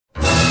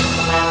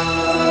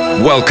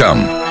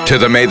Welcome to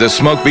the May the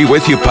Smoke Be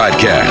With You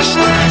podcast.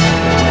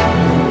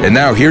 And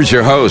now here's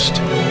your host,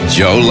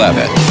 Joe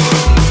Levitt.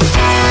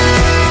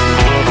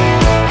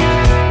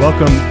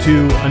 Welcome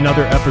to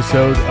another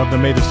episode of the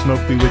May the Smoke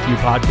Be With You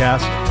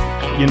podcast.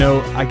 You know,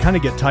 I kind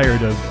of get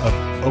tired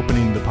of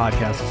opening the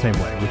podcast the same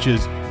way, which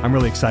is I'm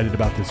really excited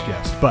about this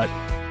guest, but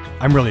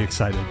I'm really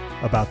excited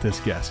about this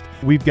guest.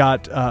 We've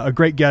got a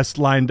great guest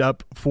lined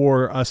up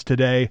for us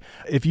today.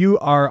 If you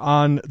are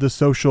on the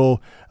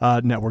social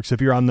networks,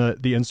 if you're on the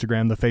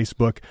Instagram, the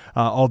Facebook,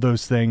 all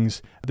those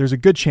things, there's a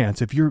good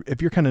chance if you're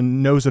kind of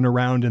nosing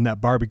around in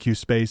that barbecue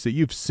space that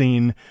you've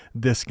seen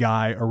this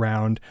guy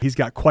around. He's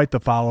got quite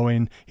the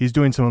following. He's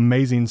doing some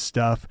amazing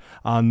stuff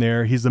on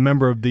there. He's a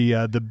member of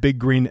the Big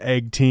Green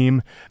Egg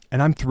team,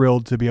 and I'm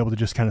thrilled to be able to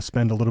just kind of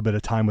spend a little bit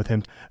of time with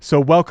him. So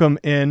welcome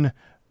in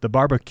the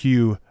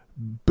barbecue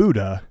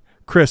Buddha,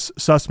 Chris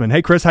Sussman.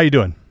 Hey, Chris, how you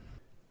doing?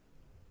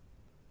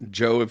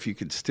 Joe, if you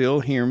could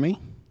still hear me,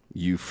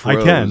 you froze.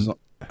 I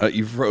can.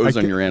 You froze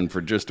on your end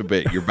for just a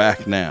bit. You're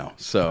back now.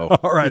 So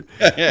all right.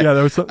 Yeah,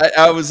 there was some...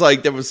 I was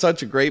like, there was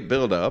such a great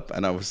build up,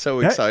 and I was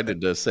so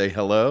excited to say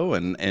hello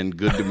and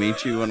good to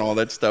meet you and all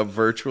that stuff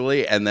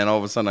virtually. And then all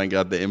of a sudden I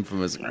got the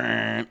infamous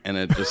and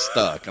it just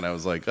stuck. And I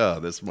was like, oh,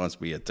 this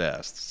must be a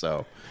test.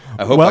 So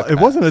I hope it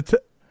wasn't a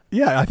test.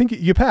 Yeah, I think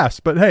you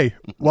passed, but hey,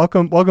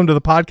 welcome to the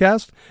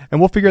podcast,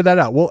 and we'll figure that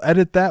out. We'll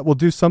edit that. We'll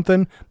do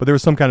something, but there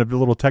was some kind of a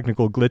little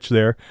technical glitch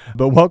there.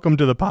 But welcome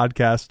to the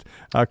podcast,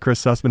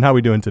 Chris Sussman. How are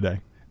we doing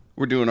today?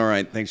 We're doing all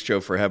right. Thanks,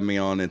 Joe, for having me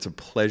on. It's a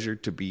pleasure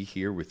to be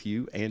here with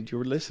you and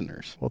your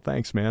listeners. Well,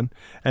 thanks, man.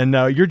 And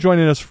you're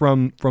joining us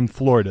from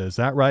Florida. Is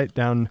that right?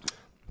 Down.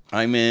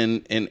 I'm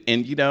in,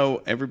 and you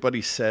know,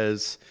 everybody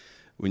says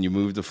when you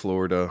move to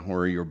Florida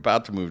or you're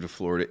about to move to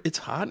Florida, it's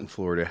hot in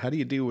Florida. How do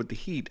you deal with the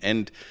heat?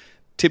 And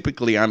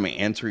typically, I'm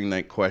answering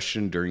that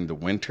question during the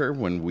winter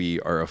when we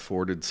are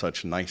afforded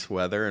such nice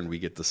weather and we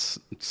get to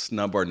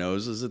snub our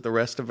noses at the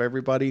rest of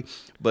everybody.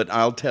 But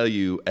I'll tell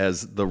you,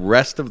 as the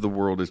rest of the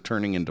world is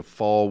turning into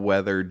fall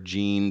weather,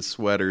 jeans,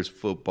 sweaters,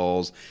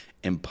 footballs,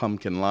 and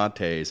pumpkin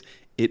lattes,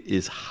 it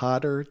is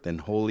hotter than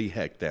holy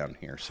heck down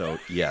here. So,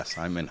 yes,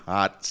 I'm in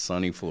hot,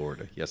 sunny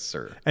Florida. Yes,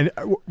 sir. And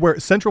where,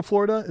 Central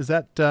Florida? Is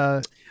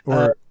that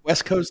or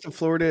West Coast of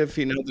Florida, if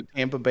you know the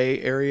Tampa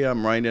Bay area?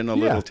 I'm right in a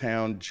little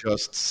town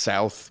just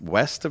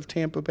southwest of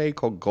Tampa Bay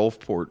called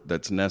Gulfport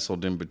that's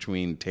nestled in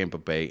between Tampa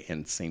Bay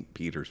and St.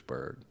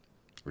 Petersburg.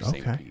 Or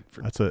St. Okay.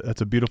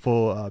 That's a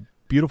beautiful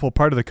beautiful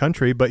part of the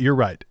country, but you're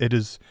right. It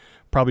is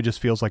probably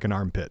just feels like an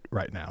armpit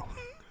right now.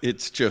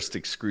 It's just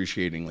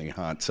excruciatingly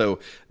hot. So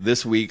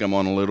this week I'm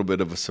on a little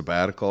bit of a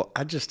sabbatical.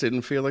 I just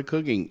didn't feel like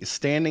cooking.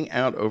 Standing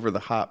out over the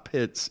hot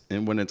pits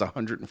and when it's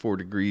 104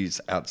 degrees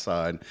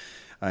outside,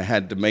 I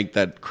had to make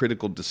that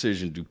critical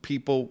decision. Do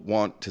people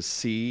want to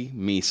see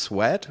me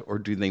sweat or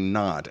do they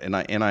not? And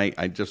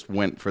I just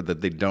went for that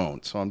they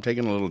don't. So I'm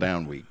taking a little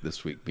down week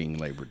this week being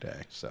Labor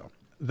Day. So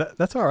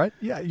that's all right.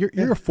 Yeah,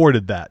 you're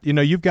afforded that. You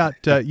know, you've got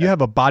you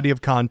have a body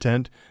of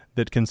content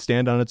that can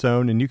stand on its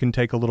own, and you can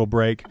take a little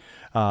break,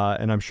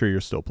 and I'm sure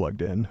you're still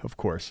plugged in, of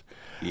course.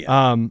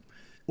 Yeah.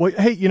 Well,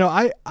 hey, you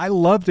know, I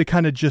love to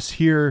kind of just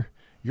hear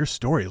your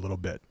story a little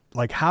bit,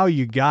 like how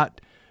you got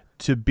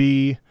to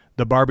be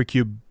the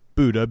barbecue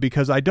Buddha,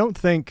 because I don't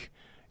think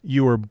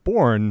you were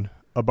born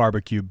a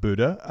barbecue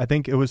Buddha. I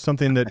think it was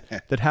something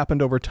that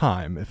happened over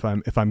time,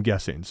 if I'm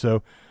guessing.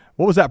 So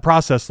what was that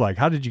process like?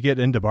 How did you get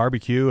into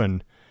barbecue,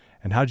 and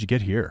how did you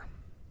get here?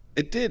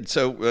 It did.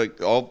 So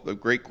all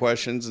great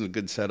questions and a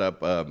good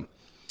setup.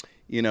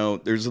 You know,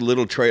 there's a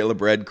little trail of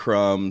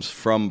breadcrumbs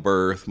from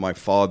birth. My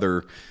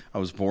father, I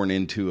was born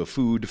into a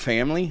food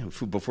family.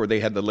 Before they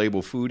had the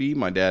label foodie,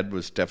 my dad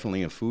was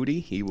definitely a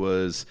foodie. He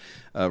was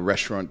a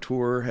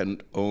restaurateur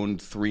and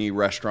owned 3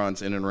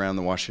 restaurants in and around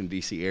the Washington,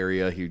 D.C.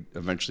 area. He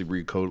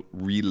eventually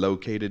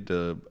relocated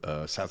to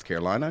South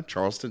Carolina,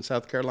 Charleston,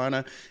 South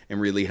Carolina,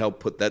 and really helped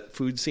put that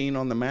food scene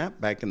on the map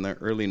back in the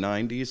early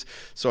 90s.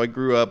 So I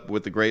grew up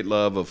with a great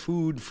love of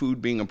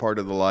food being a part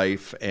of the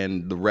life,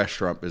 and the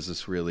restaurant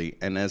business really.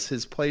 And as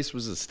his place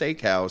was a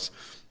steakhouse,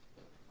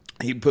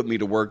 he put me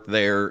to work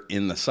there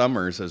in the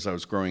summers as I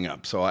was growing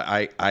up. So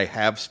I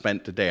have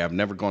spent a day, I've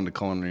never gone to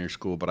culinary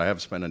school, but I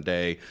have spent a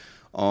day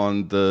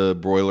on the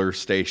broiler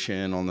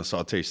station, on the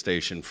saute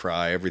station,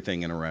 fry,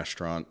 everything in a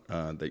restaurant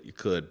that you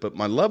could. But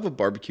my love of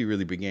barbecue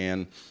really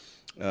began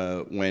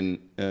when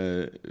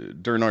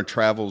during our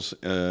travels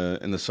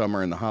in the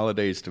summer and the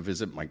holidays to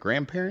visit my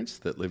grandparents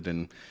that lived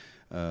in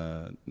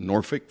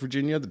Norfolk,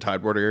 Virginia, the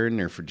Tidewater area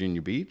near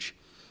Virginia Beach.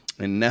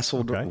 And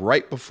nestled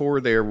right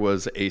before there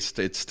was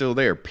it's still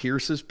there,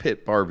 Pierce's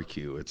Pit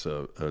Barbecue.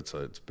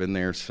 It's been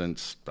there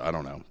since, I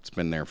don't know, it's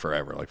been there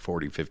forever, like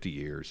 40, 50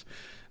 years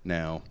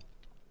now,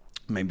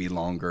 maybe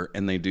longer.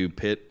 And they do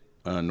pit,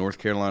 North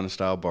Carolina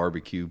style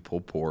barbecue,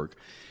 pulled pork.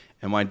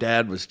 And my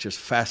dad was just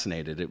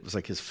fascinated. It was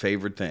like his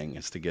favorite thing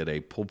is to get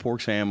a pulled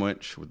pork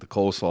sandwich with the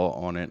coleslaw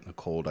on it and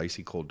a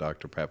icy cold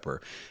Dr.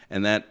 Pepper.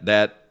 And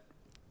that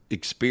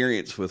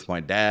experience with my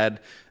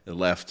dad. It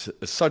left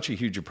such a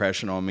huge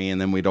impression on me. And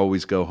then we'd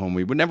always go home.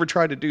 We would never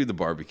try to do the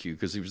barbecue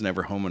because he was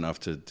never home enough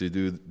to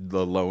do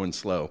the low and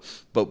slow.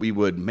 But we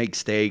would make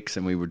steaks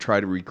and we would try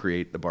to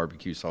recreate the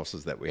barbecue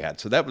sauces that we had.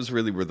 So that was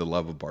really where the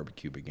love of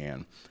barbecue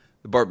began.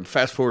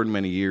 Fast forward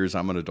many years,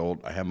 I'm an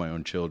adult. I have my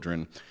own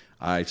children.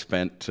 I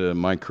spent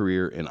my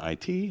career in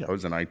IT. I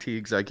was an IT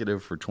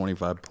executive for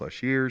 25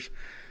 plus years.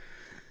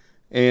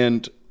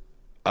 And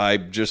I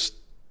just,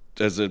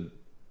 as a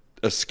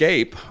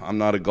escape, I'm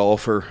not a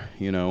golfer,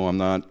 I'm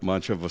not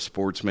much of a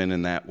sportsman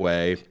in that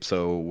way.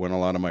 So when a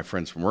lot of my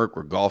friends from work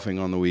were golfing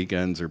on the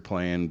weekends or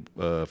playing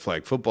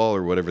flag football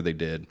or whatever they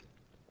did,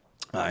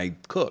 I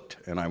cooked,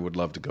 and I would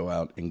love to go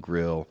out and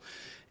grill.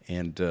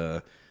 And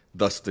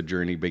thus the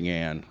journey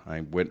began.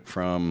 I went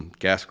from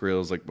gas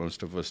grills like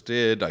most of us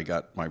did. I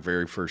got my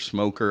very first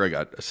smoker. I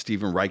got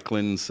Stephen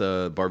Reichling's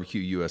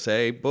Barbecue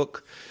USA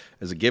book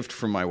as a gift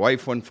from my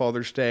wife one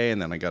Father's Day,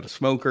 and then I got a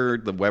smoker,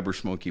 the Weber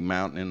Smoky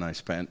Mountain, and I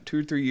spent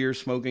 2 or 3 years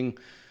smoking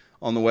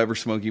on the Weber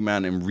Smoky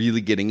Mountain and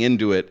really getting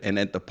into it. And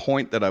at the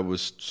point that I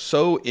was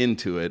so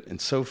into it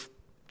and so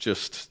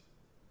just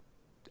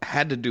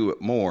had to do it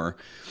more,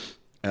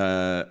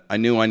 I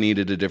knew I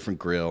needed a different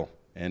grill,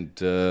 and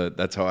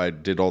that's how I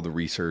did all the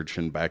research.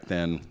 And back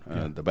then,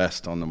 the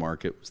best on the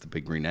market was the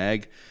Big Green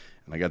Egg,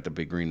 and I got the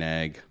Big Green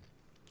Egg.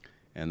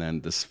 And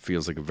then this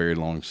feels like a very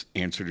long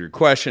answer to your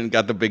question.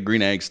 Got the Big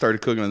Green Egg,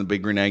 started cooking on the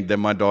Big Green Egg. Then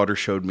my daughter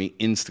showed me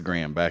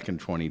Instagram back in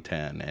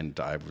 2010. And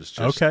I was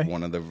just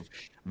one of the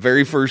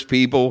very first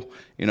people.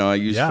 I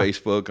used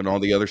Facebook and all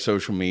the other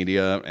social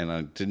media. And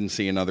I didn't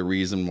see another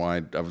reason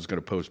why I was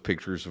going to post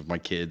pictures of my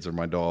kids or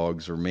my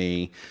dogs or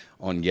me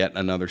on yet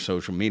another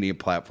social media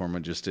platform. I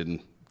just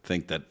didn't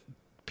think that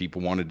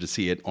people wanted to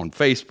see it on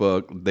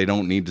Facebook. They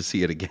don't need to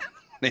see it again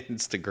on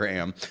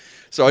Instagram.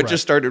 So I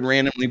just started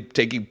randomly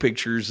taking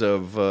pictures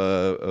of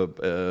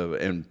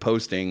and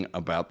posting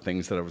about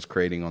things that I was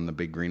creating on the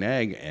Big Green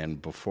Egg. And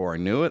before I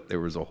knew it, there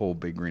was a whole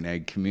Big Green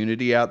Egg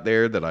community out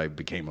there that I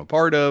became a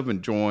part of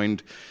and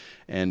joined.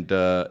 And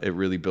it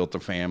really built a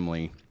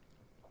family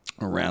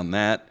around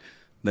that.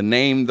 The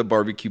name, the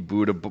Barbecue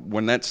Buddha,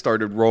 when that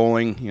started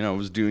rolling, I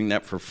was doing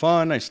that for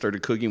fun. I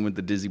started cooking with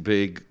the Dizzy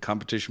Pig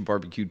competition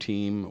barbecue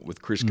team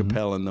with Chris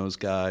Capel and those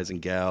guys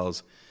and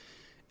gals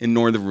in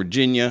Northern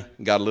Virginia.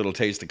 Got a little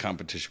taste of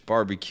competition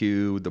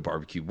barbecue, the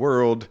barbecue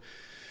world.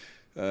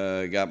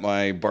 Got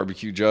my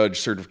barbecue judge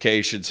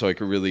certification so I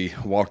could really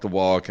walk the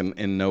walk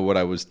and know what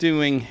I was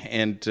doing.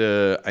 And,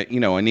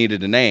 I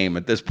needed a name.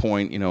 At this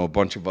point, a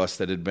bunch of us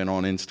that had been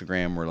on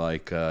Instagram were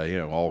like,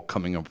 all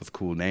coming up with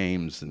cool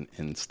names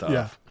and stuff.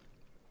 Yeah.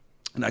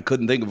 And I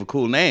couldn't think of a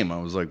cool name. I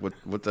was like,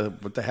 what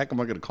the heck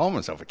am I going to call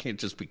myself? I can't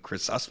just be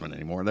Chris Sussman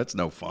anymore. That's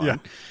no fun. Yeah.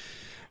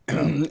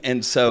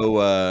 And so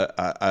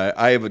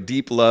I have a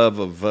deep love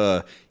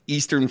of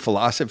Eastern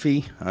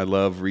philosophy. I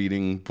love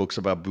reading books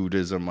about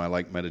Buddhism. I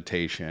like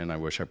meditation. I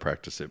wish I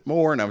practiced it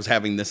more. And I was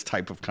having this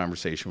type of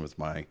conversation with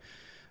my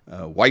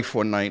wife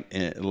one night,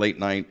 late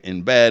night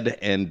in bed,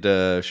 and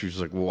she was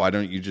like, well, why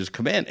don't you just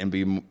come in and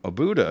be a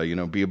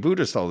Buddha, be a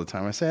Buddhist all the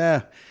time? I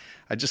said,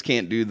 I just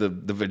can't do the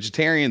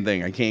vegetarian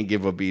thing. I can't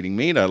give up eating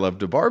meat. I love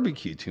to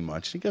barbecue too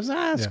much. She goes,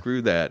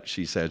 screw that.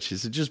 She said,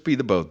 just be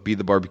the both, be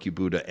the barbecue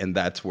Buddha. And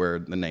that's where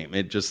the name,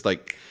 it just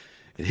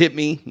it hit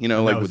me,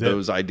 with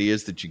those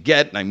ideas that you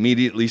get. And I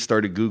immediately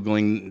started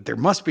Googling, there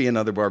must be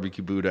another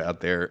barbecue Buddha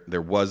out there.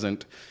 There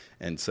wasn't.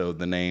 And so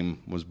the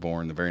name was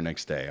born the very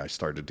next day. I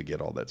started to get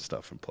all that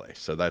stuff in place.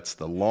 So that's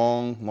the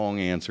long, long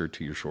answer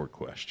to your short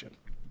question.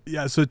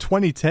 Yeah. So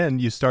 2010,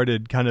 you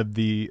started kind of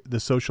the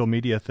social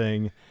media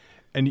thing.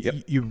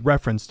 And you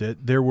referenced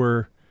it. There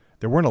weren't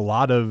a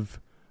lot of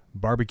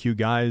barbecue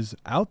guys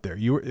out there.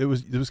 It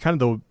was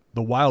kind of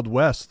the Wild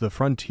West, the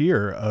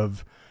frontier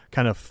of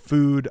kind of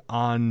food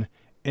on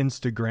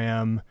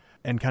Instagram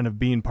and kind of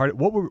being part of.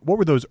 What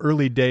were those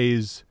early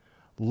days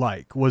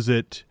like? Was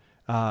it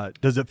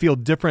does it feel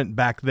different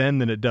back then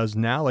than it does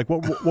now? Like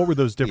what were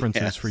those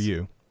differences for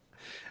you?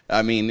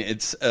 I mean,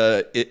 it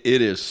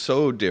is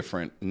so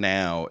different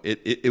now.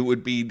 It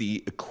would be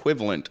the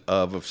equivalent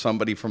of if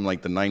somebody from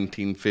like the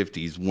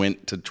 1950s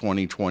went to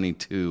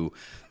 2022.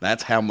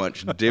 That's how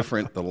much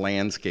different the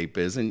landscape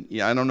is. And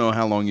I don't know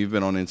how long you've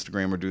been on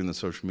Instagram or doing the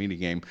social media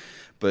game,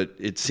 but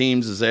it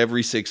seems as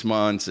every 6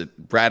 months it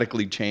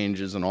radically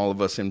changes, and all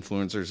of us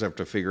influencers have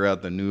to figure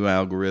out the new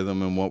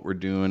algorithm and what we're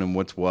doing and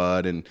what's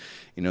what, and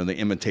the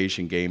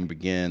imitation game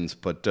begins.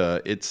 But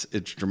it's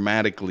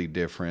dramatically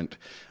different.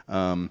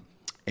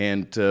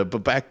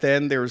 But back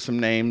then there were some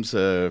names.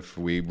 If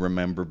we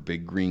remember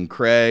Big Green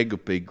Craig,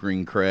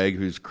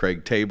 who's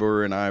Craig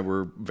Tabor, and I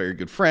were very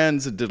good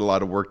friends and did a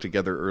lot of work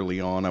together early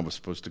on. I was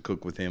supposed to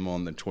cook with him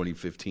on the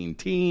 2015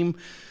 team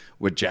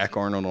with Jack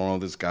Arnold and all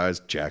these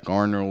guys. Jack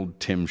Arnold,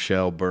 Tim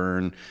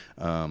Shelburne,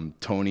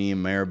 Tony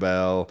and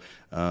Maribel,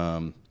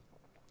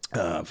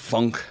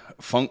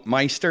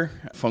 Funkmeister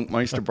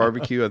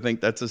Barbecue, I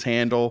think that's his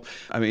handle.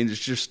 I mean,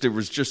 there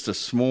was just a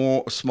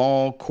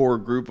small core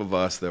group of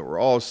us that were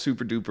all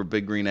super duper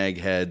Big Green Egg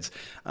heads,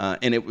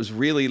 and it was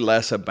really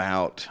less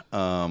about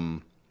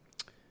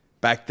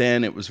Back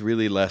then, it was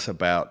really less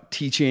about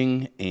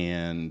teaching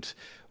and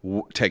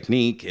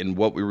technique and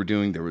what we were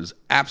doing. There was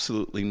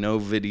absolutely no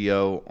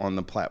video on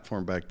the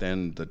platform back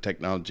then. The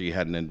technology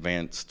hadn't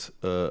advanced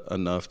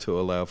enough to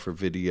allow for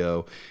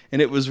video.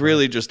 And it was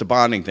really just a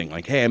bonding thing.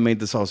 Like, hey, I made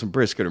this awesome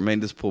brisket, or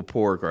made this pulled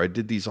pork, or I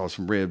did these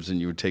awesome ribs,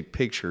 and you would take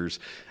pictures.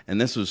 And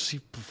this was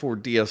before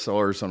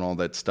DSLRs and all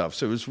that stuff.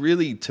 So it was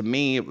really, to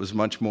me, it was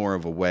much more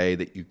of a way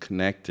that you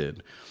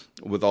connected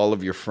with all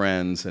of your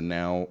friends and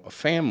now a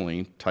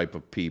family type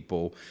of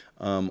people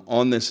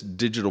on this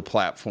digital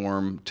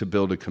platform to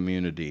build a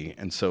community.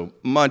 And so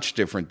much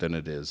different than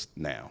it is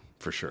now,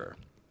 for sure.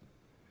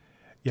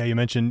 Yeah, you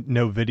mentioned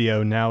no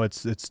video. Now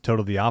it's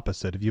totally the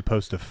opposite. If you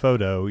post a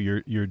photo,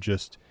 you're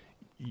just,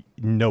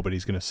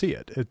 nobody's going to see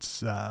it.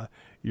 It's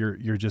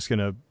you're just going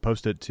to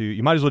post it to,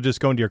 you might as well just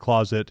go into your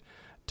closet,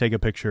 take a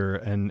picture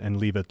and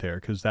leave it there,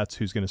 because that's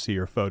who's going to see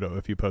your photo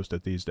if you post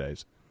it these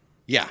days.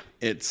 Yeah,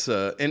 it's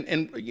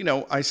and you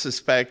know, I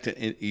suspect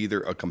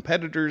either a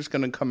competitor is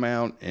going to come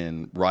out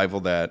and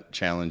rival that,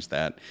 challenge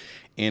that,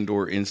 and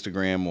or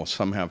Instagram will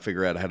somehow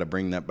figure out how to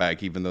bring that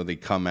back, even though they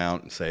come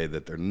out and say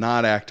that they're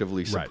not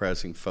actively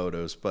suppressing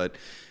photos. But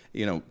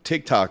you know,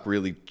 TikTok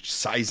really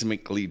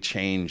seismically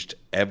changed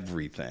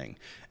everything.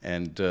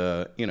 And,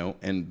 you know,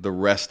 and the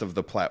rest of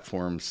the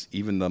platforms,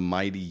 even the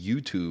mighty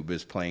YouTube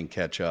is playing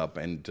catch up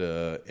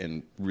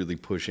and really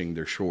pushing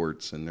their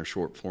shorts and their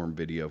short form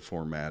video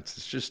formats.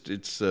 It's just,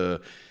 it's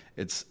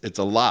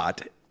a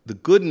lot. The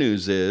good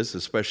news is,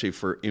 especially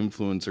for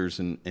influencers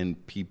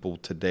and people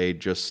today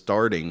just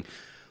starting,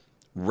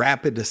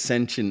 rapid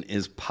ascension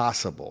is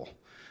possible.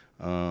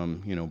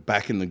 You know,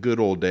 back in the good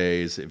old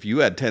days, if you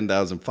had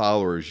 10,000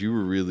 followers, you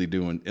were really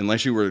doing,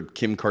 unless you were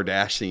Kim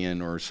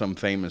Kardashian or some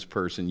famous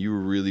person, you were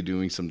really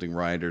doing something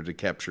right, or to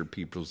capture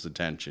people's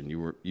attention.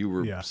 You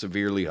were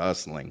severely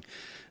hustling.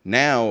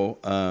 Now,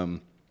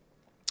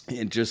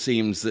 it just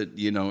seems that,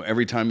 you know,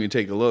 every time you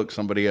take a look,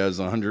 somebody has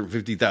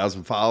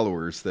 150,000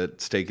 followers.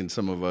 That's taken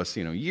some of us,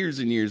 you know, years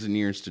and years and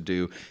years to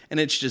do.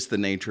 And it's just the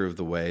nature of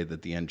the way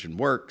that the engine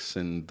works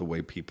and the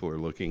way people are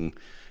looking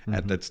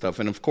at that stuff.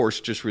 And of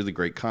course, just really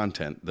great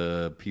content.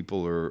 The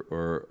people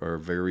are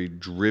very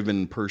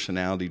driven,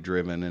 personality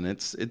driven, and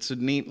it's a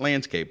neat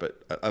landscape.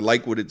 I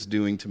like what it's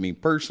doing to me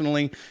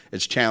personally.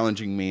 It's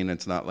challenging me, and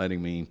it's not letting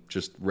me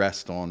just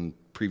rest on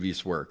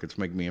previous work. It's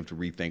making me have to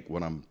rethink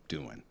what I'm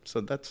doing.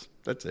 So that's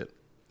it.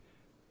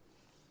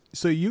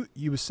 So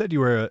you said you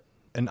were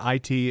an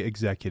IT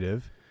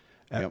executive.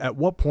 Yep. At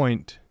what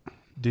point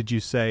did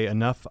you say,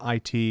 enough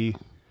IT,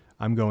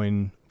 I'm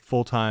going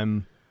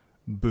full-time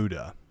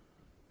Buddha?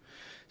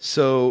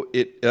 So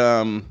it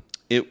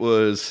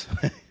was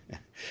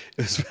it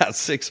was about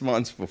 6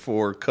 months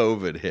before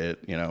COVID hit.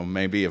 You know,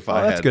 maybe if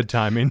I had, that's good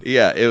timing.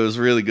 Yeah, it was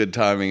really good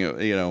timing.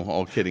 You know,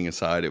 all kidding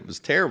aside, it was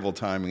terrible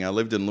timing. I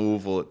lived in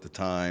Louisville at the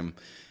time.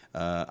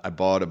 I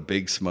bought a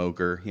big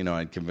smoker. You know,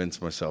 I'd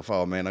convinced myself,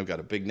 oh man, I've got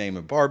a big name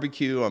in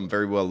barbecue. I'm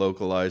very well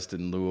localized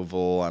in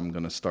Louisville. I'm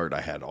going to start.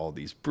 I had all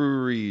these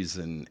breweries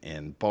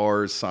and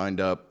bars signed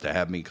up to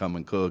have me come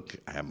and cook.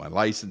 I had my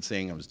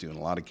licensing. I was doing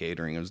a lot of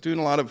catering. I was doing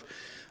a lot of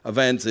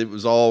events. It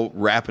was all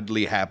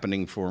rapidly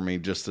happening for me,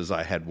 just as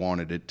I had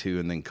wanted it to.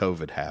 And then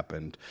COVID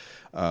happened.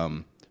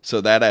 So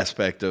that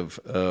aspect of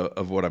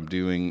what I'm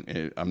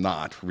doing, I'm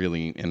not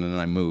really, and then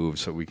I moved,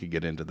 so we could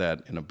get into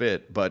that in a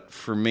bit. But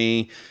for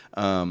me,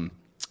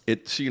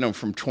 it's, you know,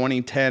 from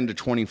 2010 to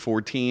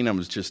 2014, I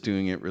was just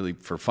doing it really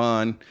for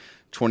fun.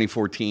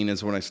 2014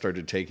 is when I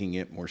started taking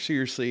it more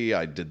seriously.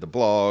 I did the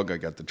blog, I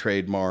got the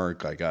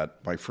trademark, I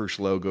got my first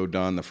logo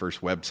done, the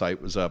first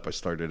website was up. I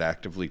started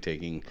actively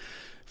taking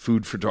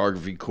food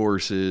photography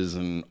courses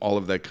and all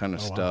of that kind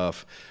of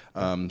stuff.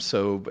 Wow.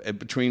 So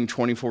between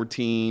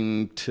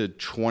 2014 to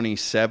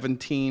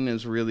 2017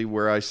 is really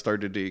where I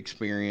started to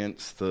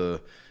experience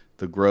the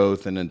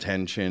growth and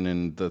attention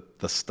and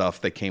the stuff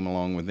that came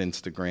along with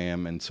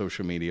Instagram and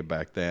social media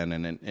back then.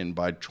 And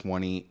by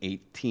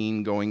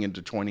 2018, going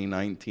into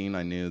 2019,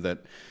 I knew that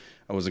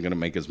I wasn't going to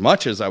make as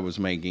much as I was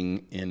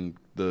making in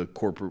the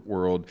corporate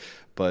world.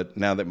 But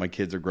now that my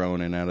kids are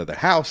grown and out of the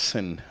house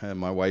and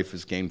my wife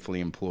is gainfully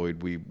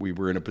employed, we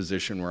were in a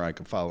position where I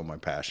could follow my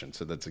passion.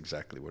 So that's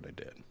exactly what I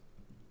did.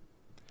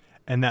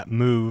 And that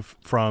move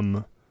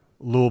from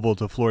Louisville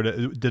to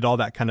Florida, did all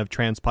that kind of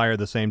transpire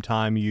the same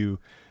time you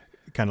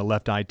kind of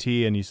left IT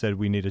and you said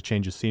we need a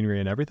change of scenery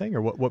and everything?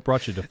 Or what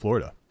brought you to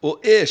Florida? Well,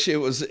 it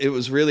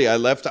was really, I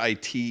left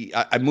IT.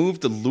 I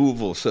moved to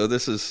Louisville. So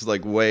this is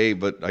like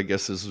but I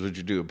guess this is what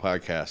you do, a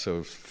podcast.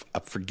 So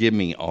forgive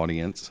me,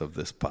 audience of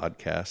this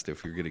podcast,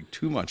 if you're getting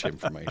too much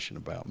information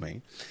about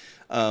me.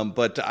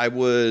 But I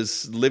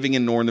was living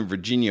in Northern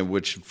Virginia,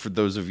 which for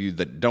those of you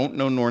that don't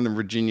know Northern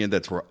Virginia,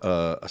 that's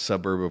a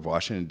suburb of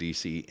Washington,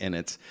 D.C. And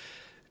it's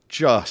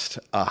just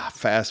a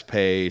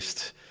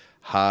fast-paced,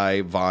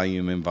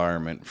 high-volume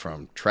environment,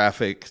 from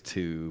traffic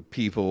to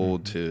people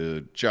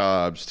to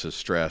jobs to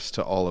stress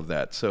to all of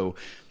that. So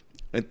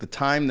at the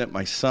time that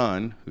my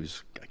son,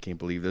 who's, I can't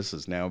believe this,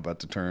 is now about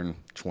to turn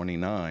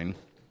 29,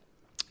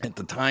 At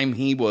the time,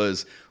 he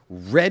was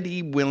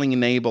ready, willing,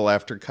 and able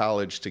after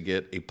college to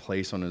get a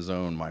place on his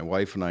own. My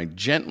wife and I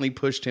gently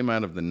pushed him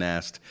out of the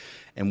nest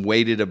and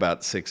waited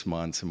about 6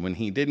 months. And when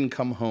he didn't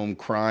come home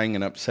crying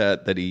and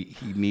upset that he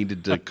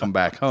needed to come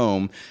back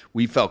home,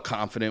 we felt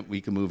confident we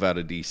could move out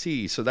of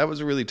D.C. So that was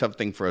a really tough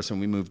thing for us, and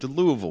we moved to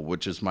Louisville,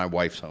 which is my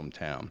wife's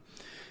hometown.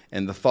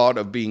 And the thought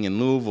of being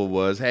in Louisville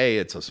was, hey,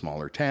 it's a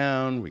smaller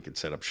town. We could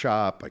set up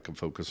shop. I could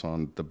focus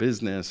on the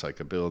business. I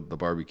could build the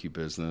barbecue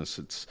business.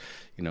 It's,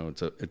 you know,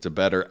 it's a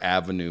better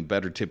avenue,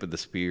 better tip of the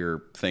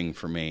spear thing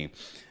for me.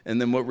 And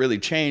then what really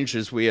changed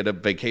is we had a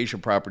vacation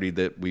property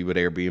that we would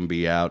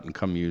Airbnb out and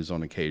come use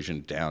on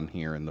occasion down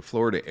here in the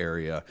Florida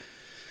area.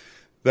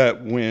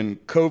 That when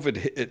COVID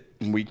hit,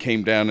 we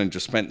came down and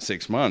just spent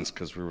 6 months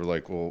because we were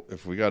like, well,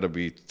 if we got to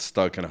be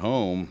stuck at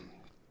home,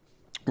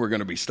 we're going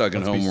to be stuck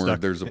at home where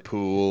there's a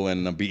pool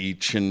and a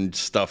beach and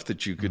stuff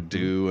that you could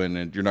do,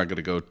 and you're not going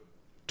to go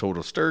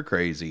total stir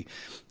crazy.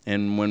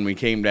 And when we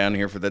came down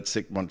here for that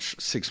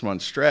 6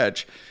 month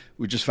stretch,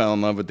 we just fell in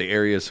love with the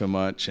area so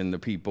much and the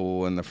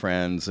people and the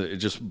friends. It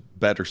just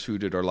better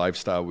suited our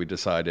lifestyle. We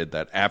decided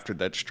that after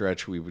that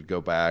stretch, we would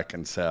go back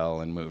and sell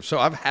and move. So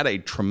I've had a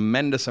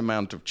tremendous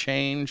amount of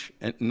change,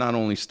 and not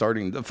only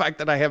starting. The fact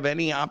that I have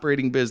any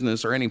operating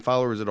business or any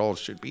followers at all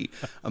should be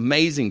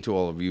amazing to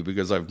all of you,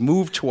 because I've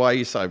moved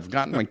twice. I've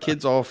gotten my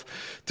kids off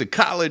to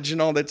college and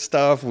all that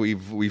stuff.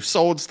 We've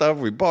sold stuff.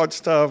 We bought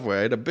stuff. We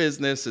had a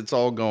business. It's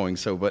all going.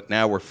 So, but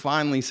now we're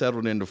finally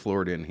settled into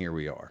Florida, and here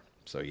we are.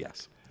 So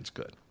yes, it's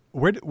good.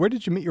 Where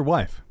did you meet your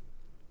wife?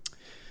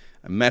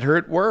 I met her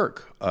at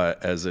work,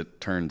 as it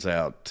turns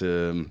out.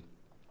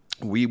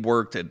 We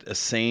worked at the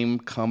same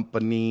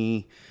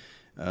company,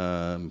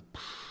 2000,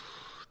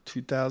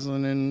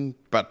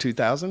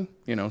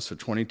 so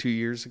 22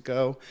 years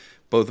ago.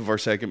 Both of our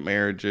second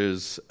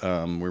marriages,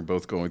 we were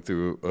both going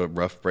through a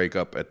rough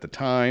breakup at the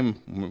time.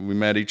 We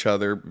met each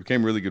other,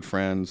 became really good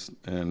friends,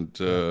 and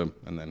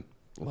then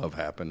love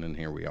happened, and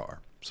here we are.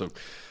 So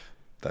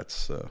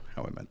that's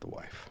how I met the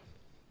wife.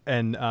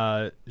 And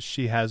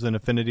she has an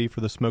affinity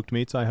for the smoked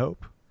meats, I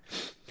hope?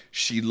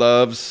 She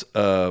loves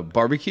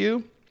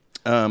barbecue.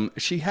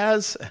 She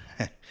has...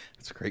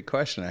 That's a great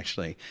question,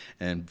 actually.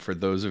 And for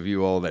those of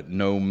you all that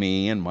know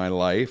me and my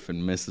life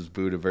and Mrs.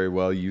 Buddha very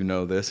well, you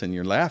know this, and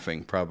you're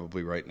laughing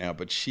probably right now.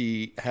 But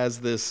she has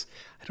this...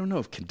 I don't know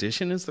if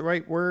condition is the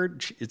right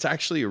word. It's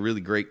actually a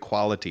really great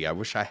quality. I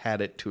wish I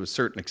had it to a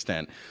certain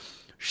extent.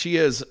 She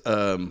has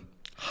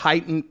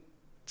heightened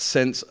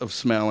sense of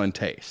smell and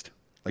taste.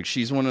 Like,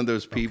 she's one of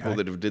those people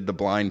that have did the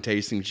blind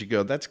tasting. She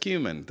go, that's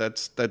cumin.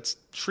 That's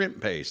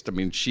shrimp paste. I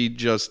mean, she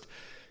just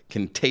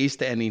can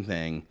taste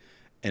anything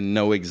and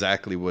know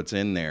exactly what's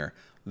in there.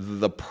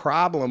 The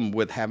problem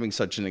with having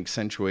such an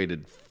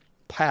accentuated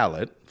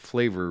palate,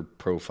 flavor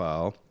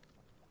profile,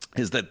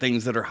 is that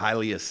things that are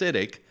highly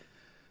acidic,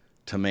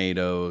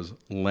 tomatoes,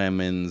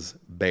 lemons,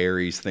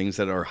 berries, things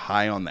that are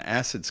high on the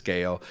acid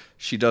scale,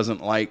 she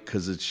doesn't like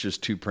because it's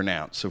just too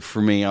pronounced. So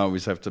for me, I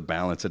always have to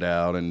balance it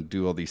out and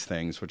do all these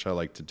things, which I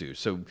like to do.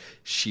 So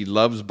she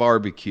loves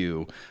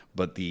barbecue,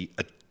 but the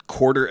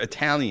quarter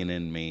Italian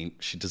in me,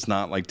 she does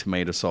not like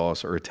tomato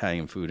sauce or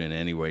Italian food in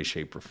any way,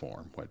 shape, or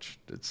form, which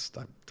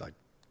I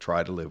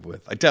try to live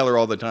with. I tell her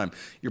all the time,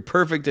 you're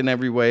perfect in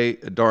every way,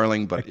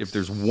 darling, but if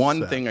there's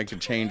one thing I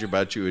could change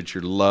about you, it's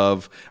your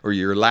love or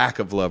your lack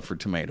of love for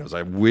tomatoes.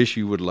 I wish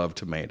you would love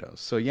tomatoes.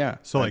 So yeah.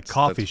 So like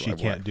coffee she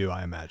can't do,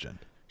 I imagine.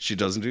 She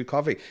doesn't do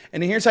coffee.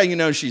 And here's how you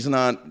know she's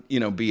not,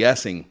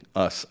 BSing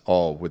us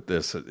all with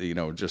this,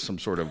 just some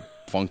sort of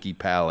funky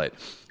palate.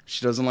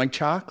 She doesn't like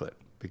chocolate,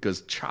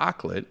 because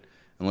chocolate,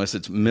 unless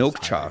it's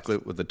milk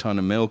chocolate with a ton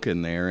of milk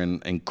in there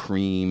and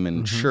cream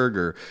and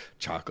sugar,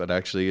 chocolate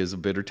actually has a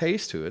bitter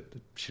taste to it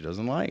that she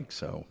doesn't like.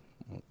 So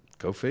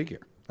go figure.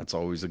 That's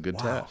always a good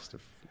test.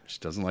 If she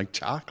doesn't like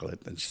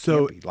chocolate, then she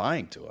can't be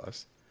lying to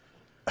us.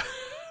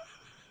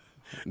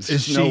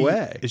 There's no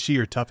way. Is she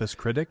your toughest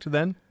critic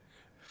then?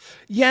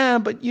 Yeah,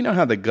 but you know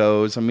how that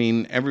goes. I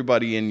mean,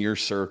 everybody in your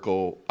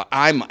circle,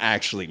 I'm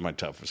actually my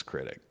toughest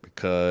critic.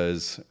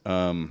 Because,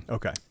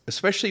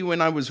 especially when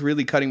I was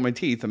really cutting my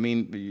teeth, I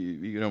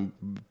mean,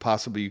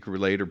 possibly you could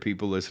relate, or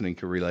people listening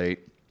could relate.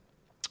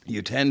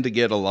 You tend to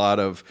get a lot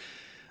of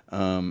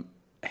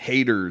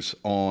haters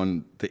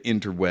on the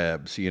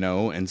interwebs,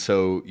 and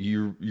so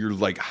you're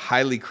like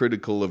highly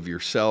critical of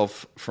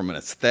yourself from an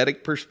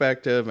aesthetic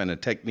perspective and a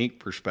technique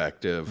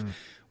perspective.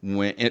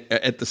 When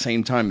at the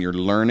same time you're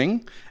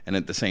learning, and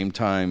at the same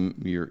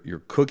time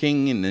you're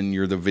cooking, and then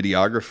you're the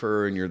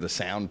videographer and you're the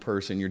sound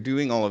person, you're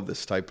doing all of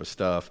this type of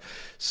stuff.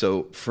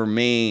 So for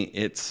me,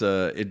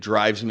 it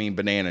drives me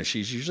bananas.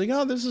 She's usually,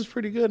 oh, this is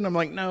pretty good, and I'm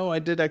like, no, I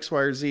did X,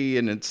 Y, or Z,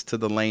 and it's to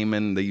the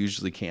layman, they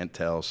usually can't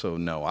tell. So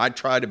no, I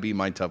try to be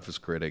my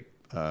toughest critic.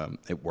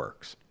 It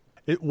works.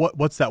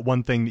 What's that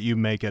one thing that you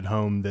make at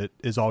home that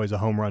is always a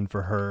home run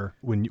for her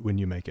when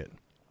you make it?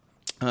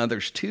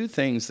 There's two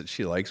things that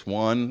she likes.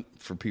 One,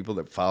 for people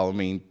that follow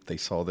me, they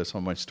saw this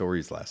on my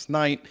stories last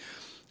night.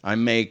 I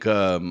make,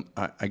 I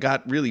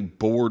got really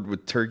bored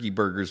with turkey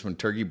burgers when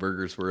turkey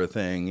burgers were a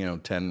thing,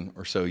 10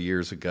 or so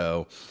years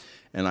ago.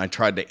 and I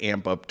tried to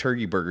amp up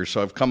turkey burgers.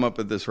 So I've come up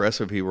with this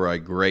recipe where I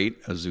grate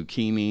a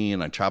zucchini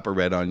and I chop a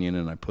red onion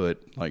and I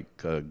put like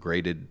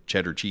grated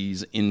cheddar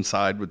cheese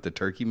inside with the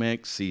turkey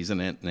mix,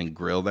 season it, and then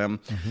grill them.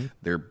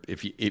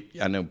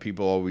 I know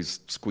people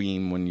always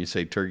squeam when you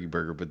say turkey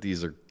burger, but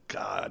these are,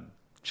 God,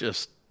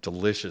 just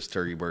delicious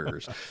turkey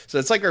burgers. So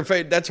it's like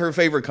that's her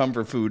favorite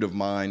comfort food of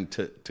mine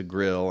to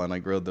grill, and I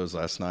grilled those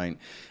last night.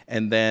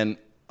 And then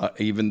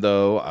even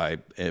though I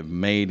have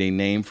made a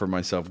name for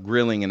myself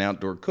grilling and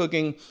outdoor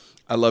cooking,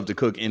 I love to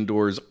cook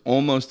indoors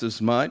almost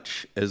as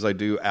much as I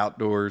do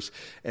outdoors.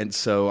 And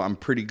so I'm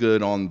pretty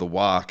good on the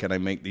wok, and I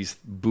make these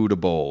Buddha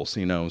bowls,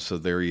 so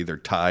they're either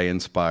Thai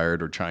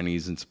inspired or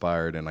Chinese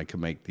inspired, and I can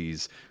make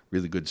these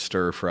really good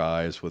stir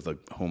fries with a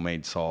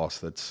homemade sauce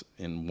that's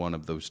in one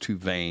of those two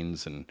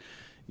veins, and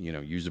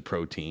use a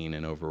protein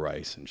and over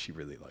rice, and she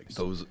really likes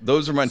those.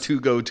 Those are my two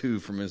go-to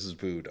for Mrs.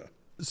 Buddha.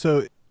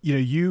 So,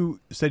 you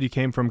said you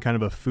came from kind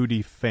of a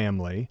foodie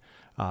family.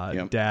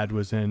 Yep. Dad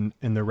was in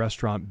the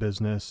restaurant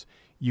business.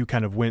 You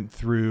kind of went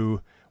through,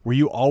 were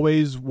you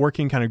always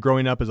working kind of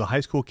growing up as a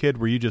high school kid?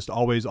 Were you just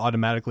always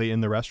automatically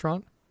in the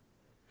restaurant?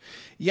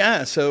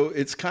 Yeah, so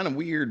it's kind of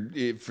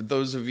weird for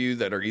those of you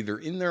that are either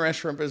in the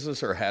restaurant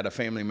business or had a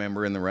family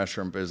member in the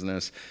restaurant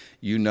business.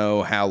 You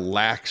know how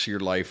lax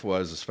your life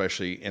was,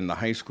 especially in the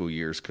high school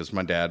years, because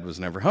my dad was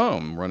never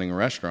home running a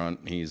restaurant.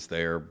 He's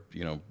there,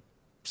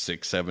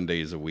 6-7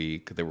 days a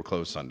week. They were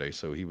closed Sunday,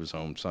 so he was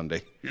home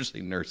Sunday,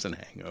 usually nursing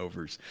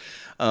hangovers.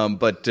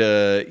 But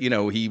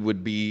he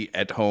would be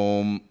at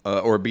home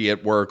or be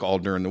at work all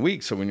during the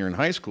week. So when you're in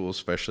high school,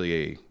 especially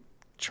a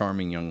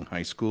charming young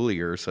high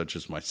schoolier such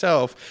as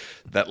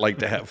myself that like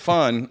to have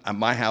fun,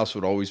 my house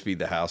would always be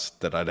the house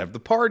that I'd have the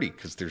party,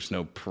 because there's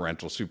no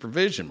parental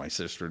supervision. My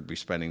sister would be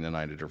spending the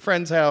night at her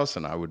friend's house,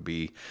 and I would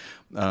be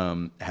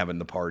having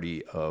the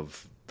party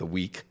of the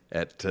week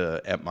at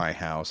my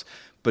house.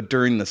 But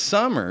during the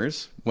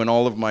summers, when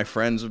all of my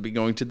friends would be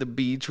going to the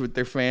beach with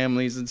their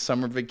families and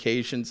summer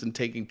vacations and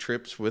taking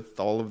trips with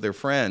all of their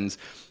friends,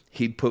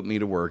 he'd put me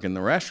to work in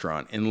the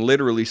restaurant and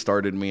literally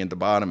started me at the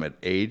bottom. At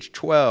age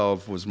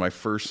 12 was my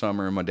first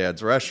summer in my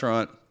dad's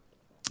restaurant,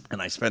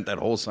 and I spent that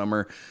whole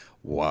summer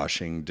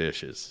washing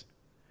dishes.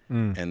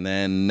 And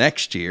then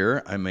next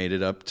year, I made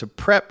it up to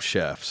prep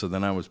chef. So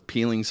then I was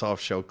peeling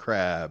soft-shell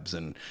crabs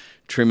and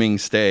trimming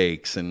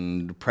steaks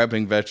and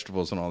prepping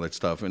vegetables and all that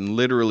stuff. And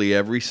literally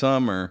every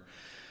summer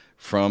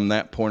from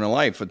that point of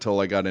life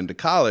until I got into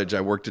college, I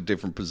worked a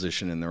different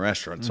position in the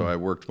restaurant. So I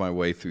worked my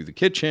way through the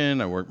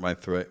kitchen. I worked my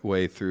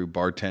way through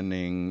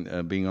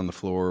bartending, being on the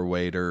floor,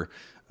 waiter,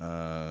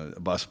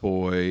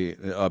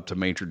 busboy, up to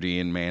maitre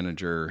d' and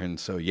manager. And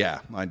so,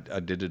 I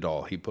did it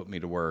all. He put me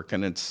to work.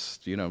 And it's,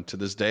 to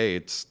this day,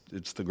 it's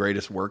the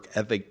greatest work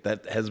ethic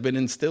that has been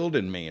instilled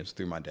in me. It's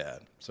through my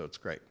dad. So it's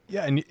great.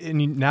 Yeah.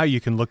 And now you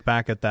can look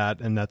back at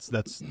that, and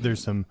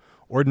there's some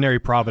ordinary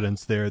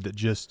providence there that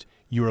just,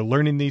 you are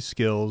learning these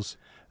skills,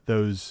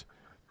 those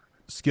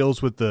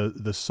skills with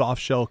the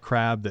soft shell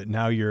crab that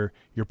now you're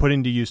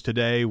putting to use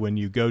today when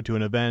you go to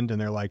an event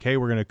and they're like, hey,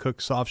 we're going to cook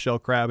soft shell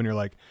crab. And you're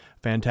like,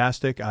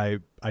 fantastic. I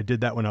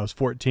did that when I was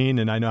 14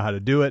 and I know how to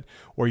do it.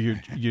 Or you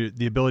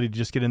the ability to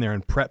just get in there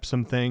and prep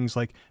some things.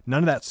 Like, none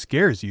of that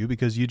scares you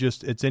because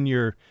it's in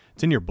your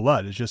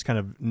blood. It's just kind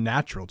of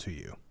natural to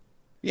you.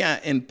 Yeah,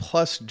 and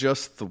plus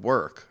just the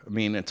work. I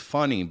mean, it's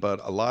funny, but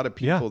a lot of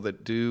people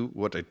that do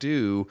what I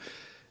do,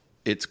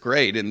 it's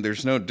great, and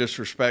there's no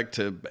disrespect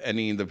to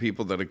any of the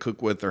people that I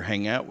cook with or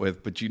hang out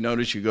with, but you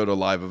notice you go to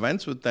live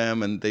events with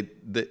them, and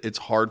it's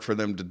hard for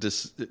them to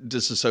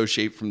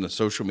disassociate from the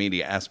social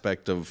media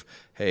aspect of,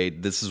 hey,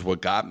 this is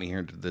what got me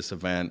here to this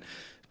event,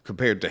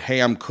 compared to,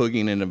 hey, I'm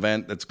cooking an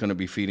event that's going to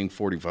be feeding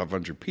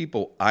 4,500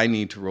 people. I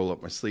need to roll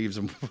up my sleeves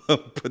and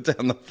put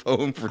down the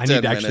phone for 10 minutes. I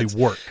need to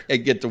actually work.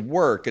 And get to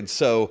work. And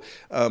so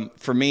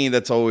for me,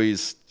 that's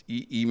always,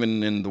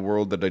 even in the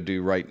world that I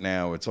do right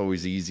now, it's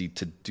always easy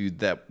to do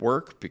that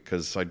work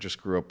because I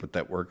just grew up with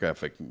that work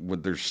ethic.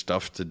 When there's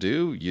stuff to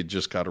do, you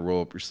just got to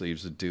roll up your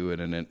sleeves and do it,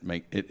 and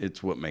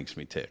it's what makes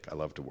me tick. I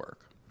love to work.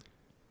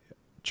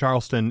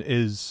 Charleston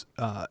is,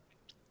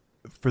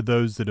 for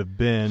those that have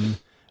been,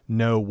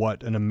 know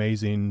what an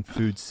amazing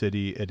food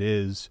city it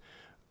is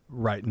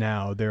right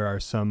now. There are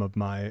some of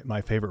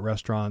my favorite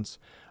restaurants.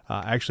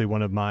 Actually,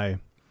 one of my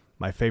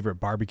favorite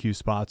barbecue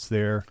spots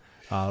there,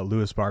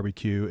 Lewis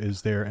Barbecue,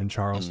 is there in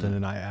Charleston,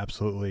 and I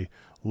absolutely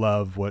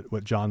love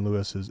what John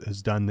Lewis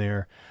has done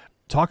there.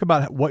 Talk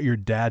about what your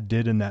dad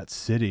did in that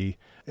city.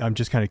 I'm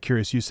just kind of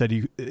curious. You said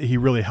he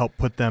really helped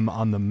put them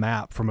on the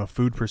map from a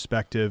food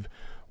perspective.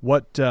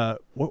 What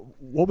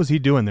was he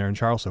doing there in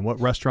Charleston? What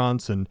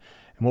restaurants and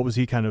what was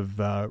he kind of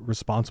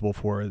responsible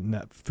for in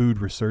that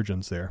food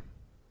resurgence there?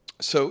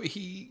 So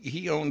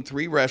he owned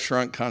 3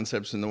 restaurant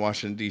concepts in the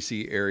Washington,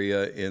 D.C.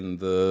 area in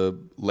the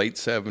late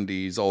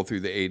 70s, all through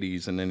the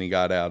 80s, and then he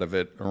got out of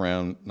it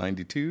around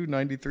 92,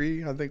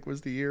 93, I think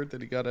was the year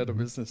that he got out of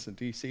business in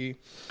D.C.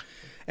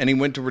 And he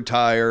went to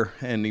retire,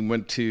 and he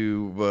went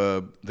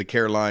to the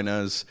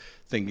Carolinas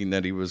thinking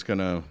that he was going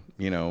to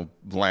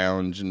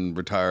lounge and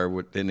retire,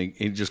 and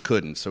he just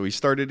couldn't. So he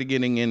started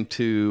getting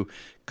into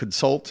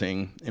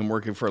consulting and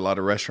working for a lot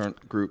of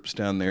restaurant groups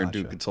down there,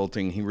 Gotcha. do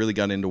consulting. He really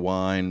got into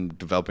wine,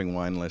 developing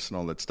wine lists and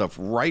all that stuff.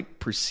 Right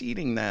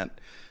preceding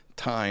that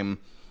time,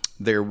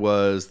 there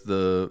was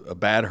a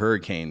bad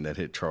hurricane that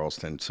hit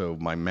Charleston. So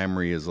my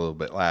memory is a little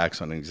bit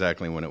lax on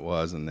exactly when it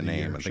was and the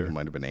name. I think it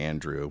might have been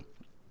Andrew.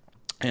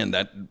 And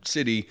that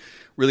city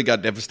really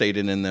got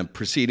devastated. In the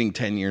preceding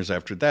 10 years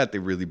after that, they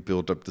really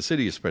built up the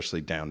city, especially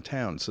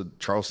downtown. So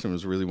Charleston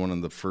was really one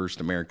of the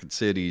first American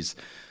cities,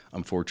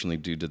 unfortunately,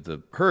 due to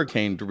the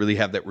hurricane, to really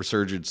have that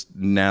resurgence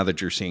now that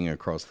you're seeing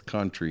across the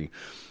country.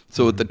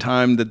 So at the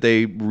time that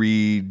they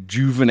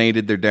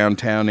rejuvenated their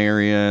downtown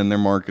area and their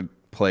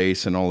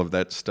marketplace and all of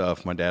that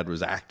stuff, my dad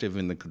was active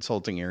in the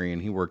consulting area,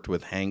 and he worked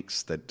with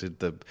Hanks that did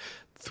the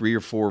 3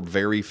 or 4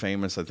 very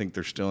famous, I think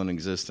they're still in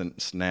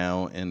existence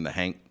now, in the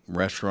Hank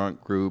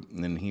restaurant group.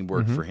 And then he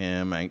worked for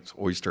him, Hank's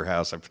Oyster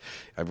House.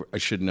 I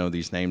should know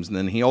these names. And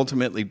then he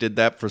ultimately did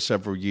that for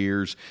several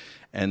years.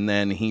 And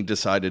then he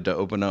decided to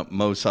open up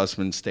Mo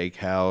Sussman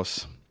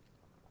Steakhouse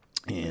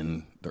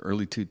in the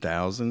early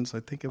 2000s,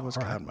 I think it was.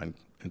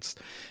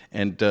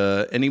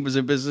 And he was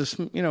in business,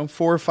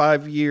 4 or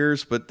 5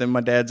 years. But then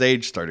my dad's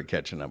age started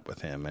catching up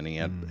with him, and he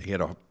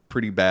had a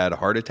pretty bad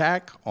heart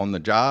attack on the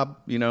job,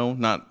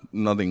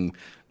 nothing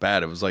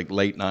bad. It was like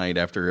late night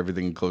after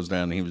everything closed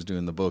down, and he was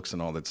doing the books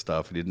and all that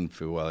stuff. He didn't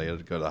feel well. He had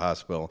to go to the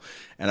hospital.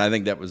 And I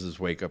think that was his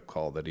wake-up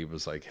call, that he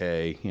was like,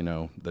 hey,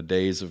 the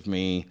days of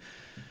me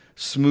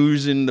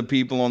smoozing the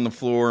people on the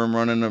floor and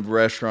running a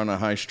restaurant, a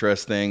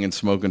high-stress thing, and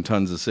smoking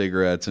tons of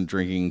cigarettes and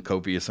drinking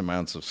copious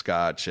amounts of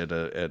scotch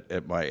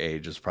at my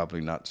age is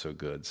probably not so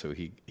good. So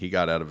he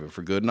got out of it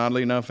for good. And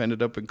oddly enough,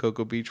 ended up in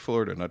Cocoa Beach,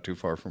 Florida, not too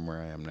far from where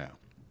I am now.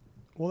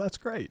 Well, that's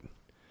great.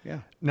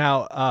 Yeah.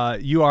 Now,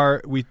 you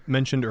are, we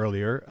mentioned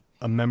earlier,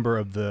 a member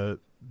of the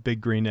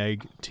Big Green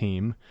Egg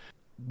team.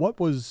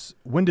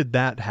 When did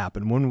that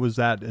happen? When was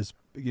that, as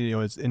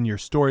in your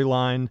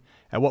storyline?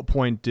 At what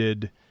point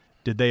did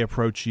they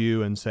approach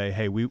you and say,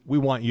 hey, we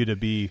want you to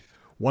be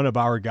one of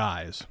our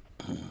guys?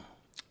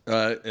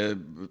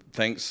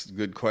 Thanks.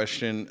 Good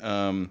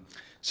question.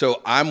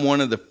 So I'm one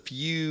of the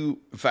few,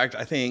 in fact,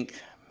 I think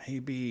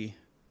maybe,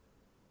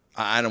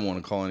 I don't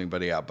want to call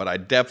anybody out, but I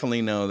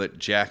definitely know that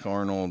Jack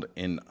Arnold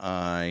and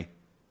I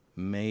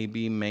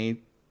maybe,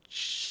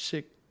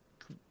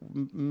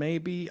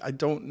 I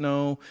don't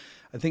know.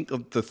 I think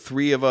of the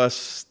 3 of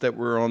us that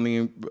were on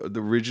the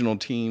original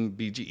team,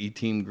 BGE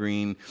Team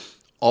Green,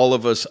 all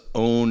of us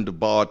owned,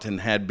 bought,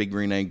 and had Big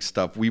Green Egg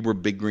stuff. We were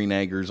Big Green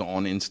Eggers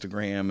on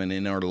Instagram and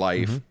in our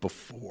life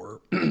before,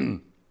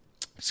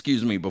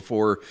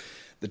 before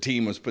the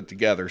team was put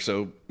together.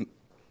 So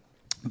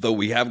though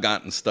we have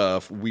gotten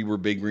stuff, we were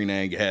Big Green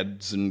Egg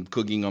heads and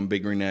cooking on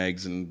Big Green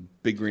Eggs and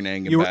Big Green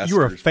Egg ambassadors. You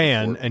were a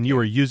fan, and you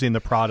were using the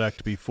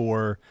product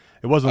before.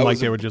 It wasn't like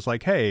they were just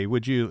like, hey,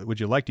 would you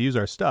like to use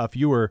our stuff?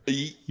 You were an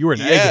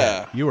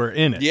egghead. You were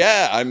in it.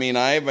 Yeah, I mean,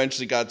 I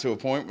eventually got to a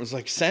point where it was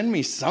like, send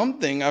me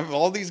something.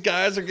 All these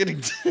guys are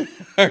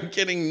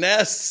getting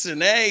nests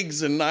and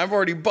eggs, and I've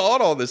already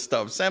bought all this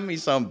stuff. Send me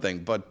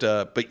something. But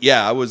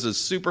yeah, I was a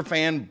super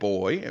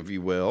fanboy, if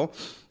you will,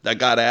 that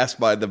got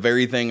asked by the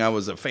very thing I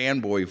was a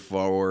fanboy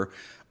for,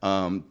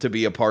 to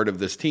be a part of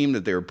this team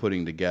that they were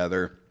putting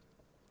together.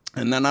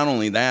 And then not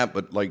only that,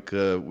 but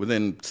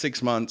within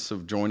 6 months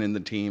of joining the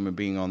team and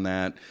being on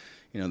that,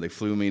 they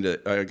flew me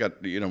I got,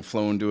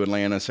 flown to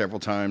Atlanta several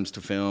times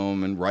to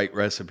film and write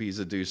recipes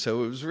to do.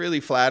 So it was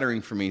really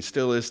flattering for me,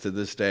 still is to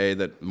this day,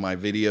 that my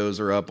videos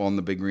are up on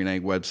the Big Green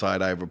Egg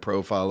website. I have a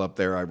profile up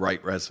there. I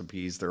write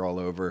recipes. They're all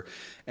over.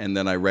 And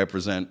then I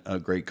represent a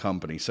great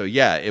company. So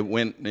yeah, it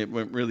went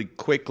really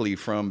quickly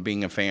from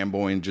being a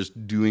fanboy and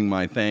just doing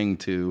my thing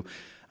to,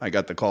 I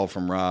got the call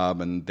from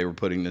Rob, and they were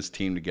putting this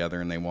team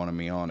together, and they wanted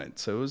me on it.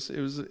 So it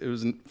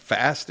was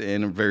fast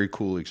and a very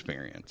cool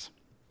experience.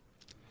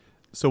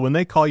 So when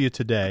they call you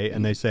today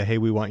and they say, hey,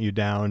 we want you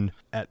down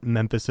at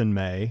Memphis in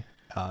May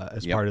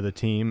as part of the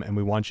team, and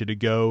we want you to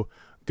go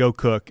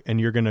cook, and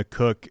you're going to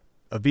cook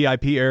a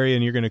VIP area,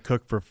 and you're going to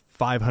cook for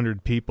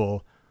 500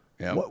 people.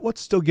 Yep. What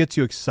still gets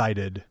you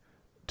excited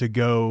to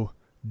go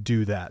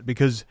do that?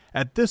 Because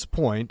at this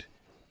point,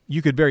 you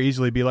could very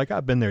easily be like,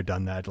 I've been there,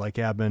 done that. Like,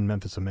 I've been in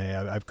Memphis in May.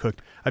 I've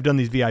cooked. I've done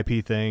these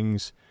VIP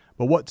things.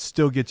 But what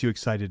still gets you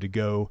excited to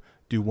go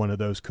do one of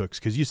those cooks?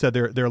 Because you said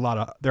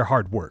they're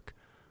hard work.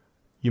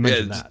 You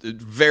mentioned that.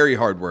 It's very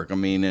hard work. I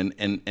mean,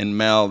 and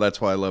Mel, that's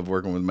why I love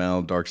working with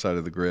Mel, Dark Side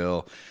of the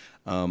Grill,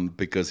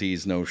 because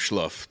he's no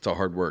schluff. It's a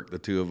hard work. The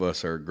two of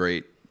us are a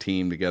great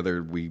team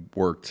together. We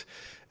worked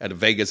at a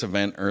Vegas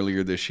event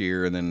earlier this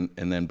year, and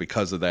then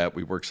because of that,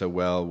 we worked so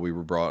well, we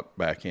were brought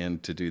back in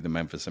to do the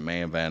Memphis in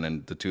May event,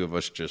 and the two of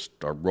us just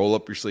are roll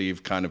up your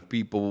sleeve kind of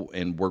people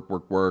and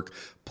work.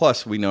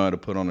 Plus, we know how to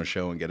put on a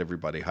show and get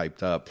everybody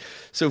hyped up.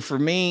 So for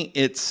me,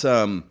 it's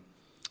in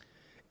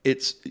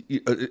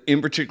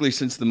particularly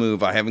since the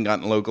move, I haven't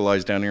gotten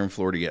localized down here in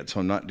Florida yet,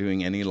 so I'm not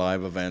doing any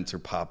live events or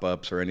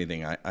pop-ups or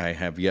anything. I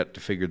have yet to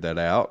figure that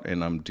out,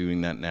 and I'm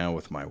doing that now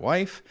with my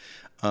wife.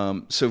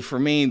 So for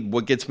me,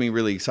 what gets me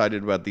really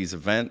excited about these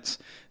events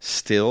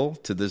still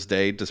to this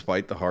day,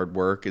 despite the hard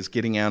work, is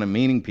getting out and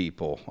meeting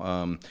people.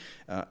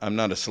 I'm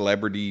not a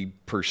celebrity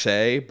per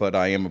se, but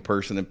I am a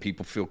person that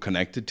people feel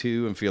connected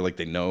to and feel like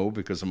they know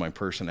because of my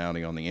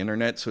personality on the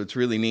internet. So it's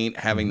really neat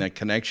having that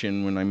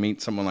connection when I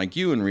meet someone like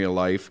you in real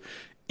life.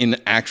 In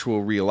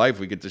actual real life,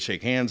 we get to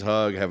shake hands,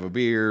 hug, have a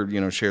beer,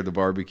 share the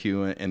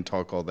barbecue and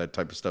talk all that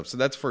type of stuff. So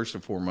that's first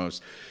and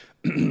foremost.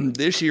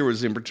 This year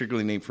was in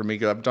particularly neat for me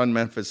because I've done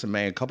Memphis in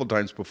May a couple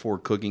times before,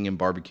 cooking in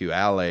Barbecue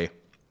Alley,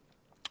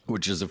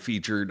 which is a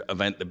featured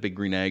event that Big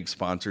Green Egg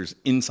sponsors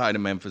inside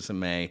of Memphis in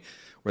May,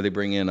 where they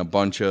bring in a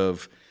bunch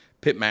of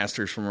pit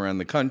masters from around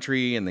the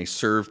country and they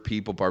serve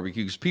people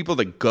barbecue. Because people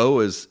that go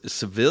as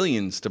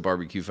civilians to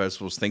barbecue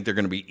festivals think they're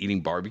going to be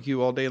eating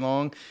barbecue all day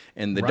long,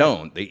 and they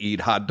don't. They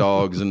eat hot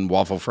dogs and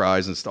waffle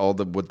fries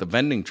and what the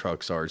vending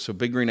trucks are. So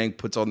Big Green Egg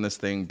puts on this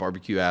thing,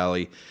 Barbecue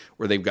Alley,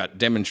 where they've got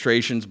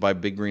demonstrations by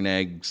Big Green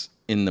Eggs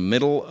in the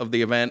middle of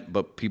the event,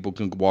 but people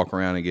can walk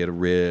around and get a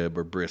rib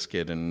or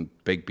brisket and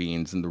baked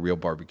beans and the real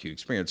barbecue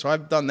experience. So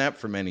I've done that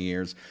for many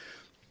years.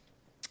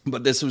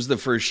 But this was the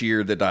first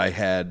year that I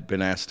had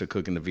been asked to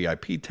cook in the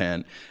VIP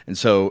tent. And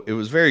so it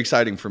was very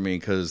exciting for me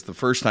because the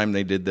first time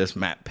they did this,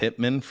 Matt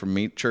Pittman from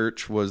Meat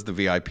Church was the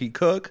VIP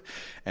cook.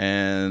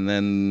 And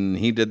then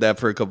he did that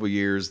for a couple of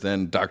years.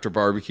 Then Dr.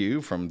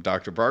 Barbecue from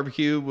Dr.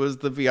 Barbecue was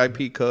the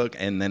VIP cook.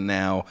 And then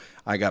now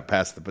I got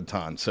passed the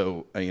baton.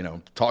 So,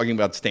 talking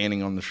about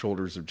standing on the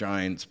shoulders of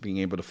giants, being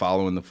able to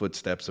follow in the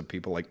footsteps of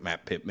people like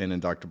Matt Pittman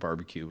and Dr.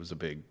 Barbecue was a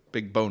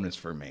big bonus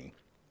for me.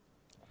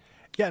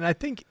 Yeah, and I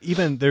think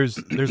even there's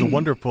a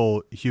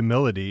wonderful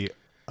humility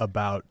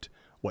about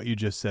what you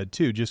just said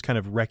too, just kind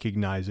of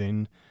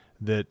recognizing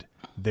that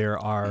there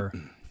are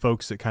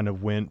folks that kind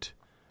of went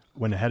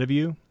ahead of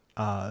you,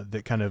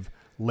 that kind of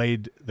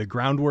laid the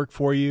groundwork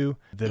for you,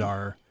 that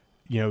are,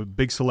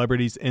 big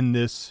celebrities in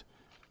this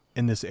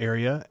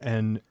area,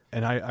 and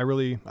I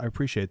really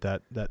appreciate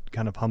that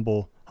kind of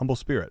humble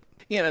spirit.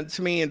 Yeah,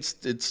 to me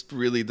it's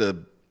really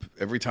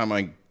every time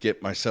I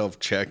get myself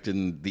checked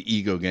in the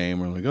ego game,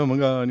 we're like, oh my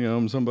God,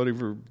 I'm somebody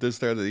for this,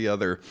 that, or the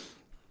other.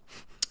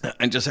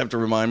 I just have to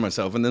remind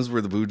myself, and this is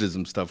where the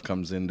Buddhism stuff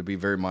comes in, to be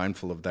very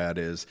mindful of that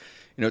is,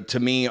 to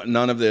me,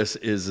 none of this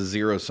is a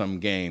zero-sum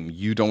game.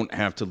 You don't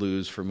have to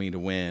lose for me to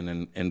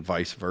win and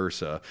vice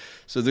versa.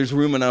 So there's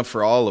room enough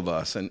for all of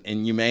us.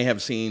 And you may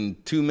have seen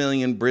 2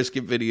 million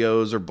brisket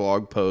videos or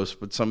blog posts,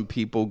 but some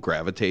people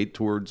gravitate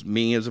towards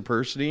me as a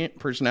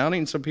personality,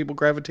 and some people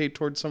gravitate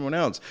towards someone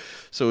else.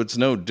 So it's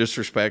no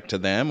disrespect to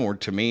them or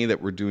to me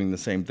that we're doing the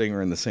same thing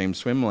or in the same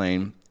swim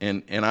lane.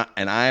 And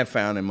I have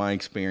found in my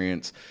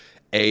experience,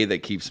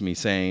 that keeps me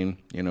sane,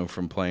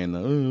 from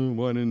playing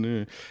what in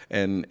there,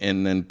 and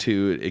then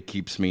 2, it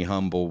keeps me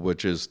humble,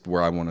 which is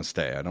where I want to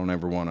stay. I don't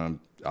ever want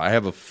to. I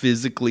have a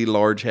physically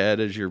large head,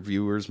 as your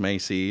viewers may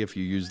see if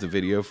you use the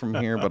video from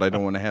here, but I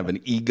don't want to have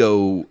an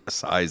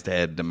ego-sized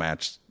head to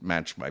match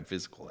my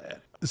physical head.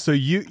 So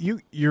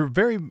you're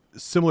very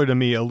similar to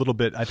me a little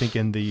bit, I think,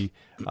 in the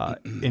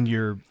in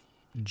your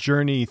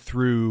journey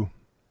through,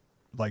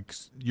 like,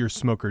 your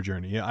smoker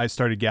journey. I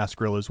started gas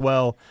grill as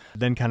well,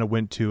 then kind of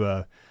went to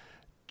a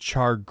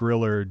char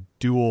griller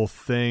dual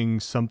thing,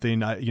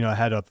 something. I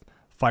had a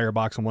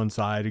firebox on one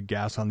side, a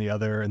gas on the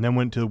other, and then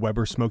went to the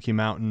Weber Smoky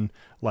Mountain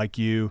like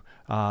you,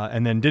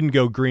 and then didn't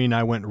go green.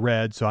 I went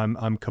red, so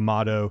I'm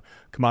Kamado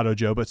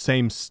Joe, but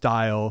same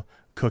style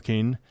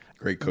cooking.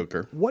 Great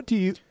cooker. What do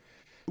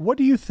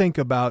you think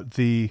about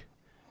the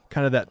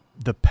kind of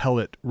the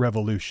pellet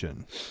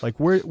revolution? Like,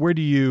 where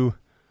do you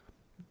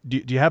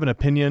have an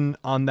opinion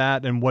on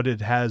that and what it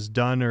has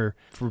done or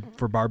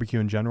for barbecue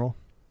in general?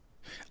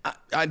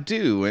 I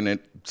do, and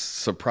it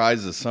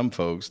surprises some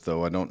folks,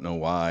 though I don't know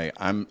why.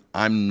 I'm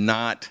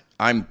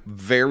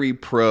very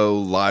pro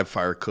live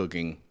fire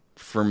cooking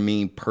for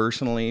me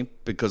personally,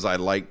 because I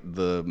like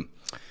the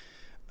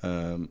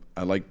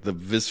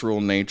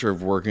visceral nature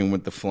of working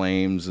with the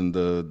flames and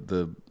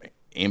the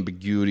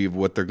ambiguity of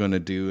what they're going to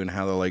do and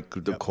how they like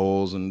the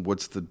coals and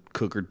what's the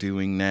cooker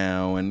doing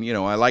now. And,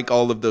 I like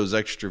all of those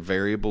extra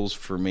variables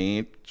for me.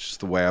 It's just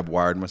the way I've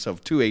wired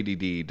myself, too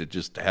ADD to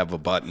just have a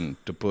button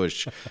to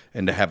push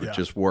and to have it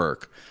just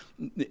work.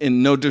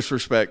 And no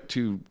disrespect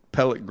to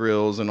pellet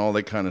grills and all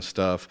that kind of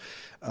stuff,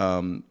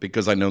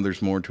 because I know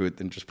there's more to it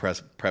than just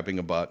prepping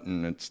a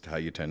button. It's how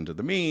you tend to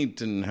the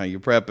meat and how you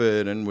prep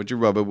it and what you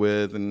rub it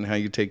with and how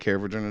you take care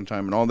of it during the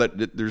time and all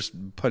that. There's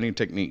plenty of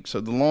technique. So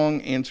the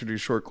long answer to your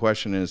short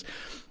question is,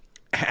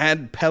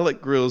 had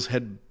pellet grills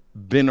had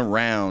been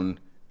around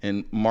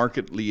and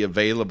markedly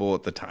available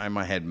at the time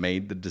I had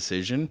made the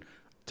decision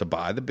to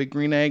buy the Big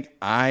Green Egg,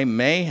 I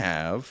may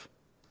have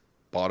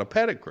bought a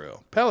pellet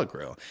grill.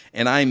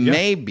 And I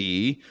may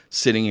be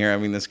sitting here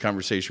having this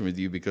conversation with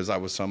you because I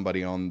was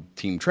somebody on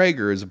Team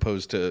Traeger as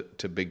opposed to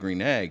Big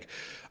Green Egg.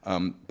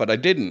 But I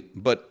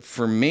didn't. But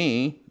for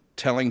me,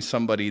 telling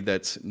somebody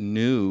that's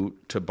new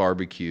to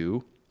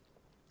barbecue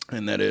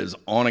and that is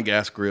on a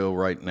gas grill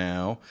right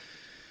now,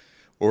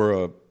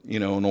 or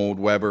an old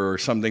Weber or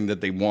something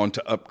that they want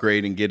to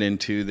upgrade and get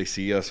into. They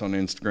see us on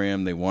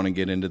Instagram. They want to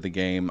get into the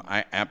game.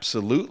 I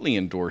absolutely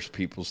endorse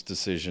people's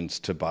decisions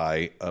to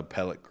buy a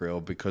pellet grill,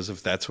 because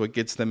if that's what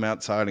gets them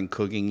outside and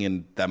cooking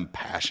and them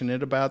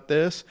passionate about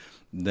this,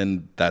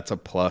 then that's a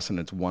plus, and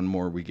it's one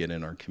more we get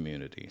in our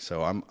community.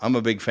 So I'm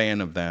a big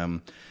fan of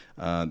them.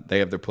 They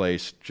have their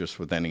place just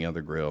with any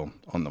other grill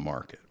on the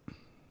market.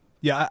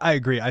 Yeah, I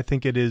agree. I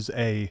think it is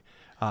a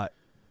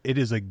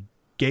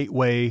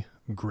gateway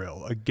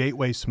grill, a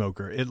gateway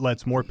smoker. It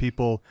lets more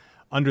people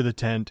under the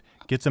tent,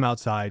 gets them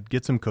outside,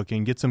 gets them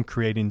cooking, gets them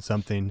creating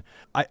something.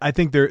 I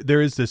think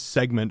there is this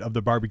segment of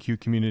the barbecue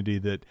community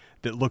that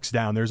looks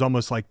down. There's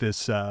almost like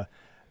this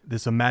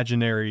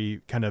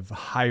imaginary kind of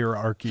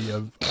hierarchy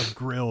of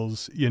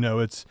grills.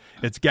 It's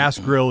gas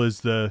grill is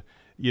the,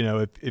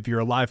 if you're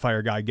a live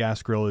fire guy,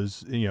 gas grill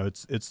is,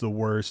 it's the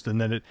worst. And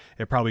then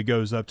it probably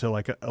goes up to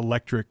like an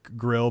electric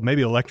grill.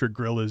 Maybe electric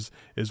grill is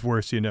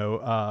worse,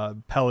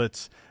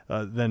 pellets,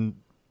 then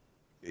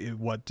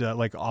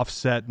like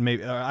offset,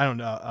 maybe, I don't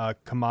know,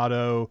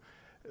 Kamado.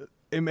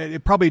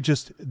 It probably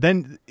just,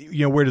 then,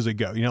 where does it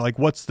go? Like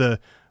what's the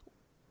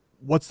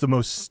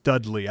most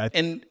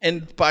studly?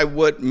 And by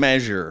what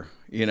measure?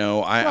 Right.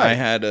 I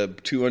had a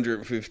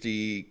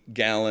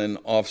 250-gallon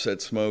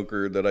offset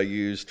smoker that I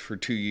used for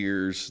 2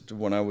 years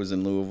when I was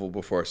in Louisville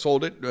before I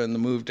sold it and the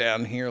move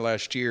down here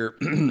last year.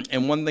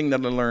 And one thing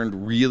that I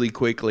learned really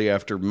quickly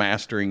after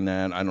mastering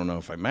that, I don't know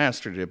if I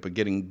mastered it, but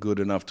getting good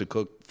enough to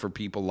cook for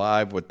people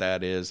live, what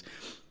that is,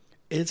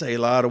 it's a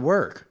lot of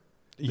work.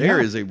 Yeah.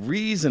 There is a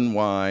reason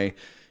why,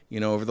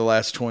 over the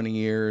last 20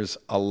 years,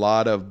 a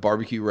lot of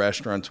barbecue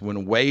restaurants went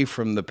away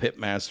from the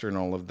pitmaster and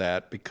all of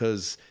that,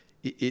 because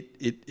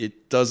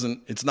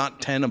it's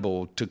not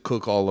tenable to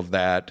cook all of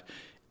that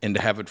and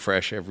to have it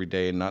fresh every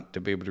day and not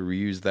to be able to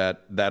reuse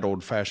that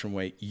old fashioned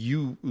way.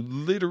 You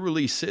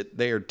literally sit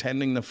there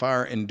tending the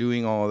fire and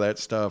doing all of that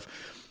stuff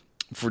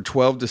for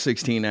 12 to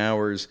 16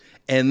 hours.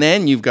 And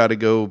then you've got to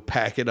go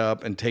pack it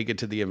up and take it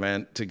to the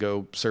event to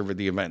go serve at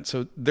the event.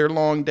 So they're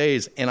long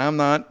days. And I'm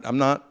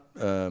not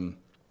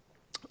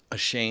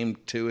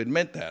ashamed to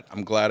admit that.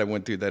 I'm glad I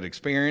went through that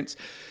experience.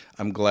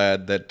 I'm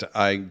glad that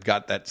I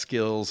got that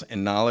skills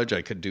and knowledge.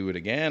 I could do it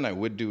again. I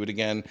would do it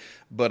again.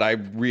 But I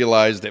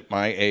realized at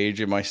my age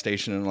and my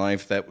station in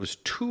life, that was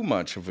too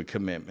much of a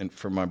commitment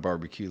for my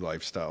barbecue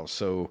lifestyle.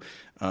 So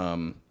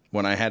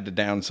when I had to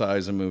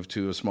downsize and move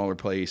to a smaller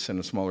place and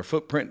a smaller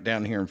footprint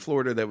down here in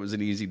Florida, that was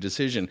an easy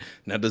decision.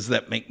 Now, does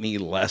that make me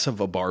less of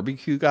a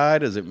barbecue guy?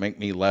 Does it make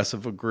me less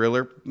of a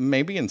griller?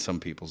 Maybe in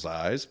some people's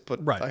eyes,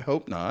 but right. I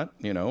hope not.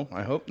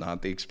 I hope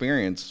not. The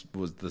experience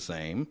was the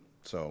same.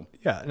 So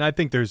yeah, and I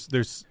think there's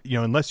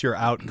unless you're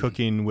out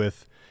cooking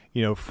with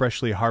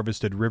freshly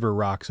harvested river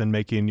rocks and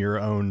making your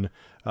own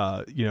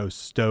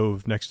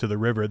stove next to the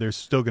river, there's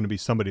still going to be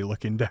somebody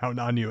looking down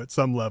on you at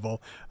some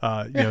level,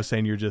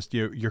 saying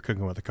you're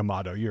cooking with a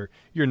Kamado.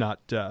 You're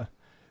not the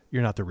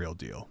real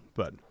deal.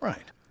 But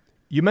right.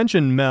 You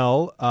mentioned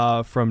Mel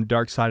from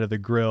Dark Side of the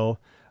Grill.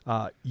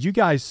 You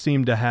guys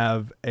seem to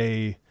have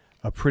a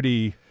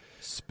pretty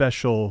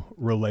special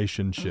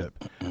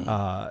relationship.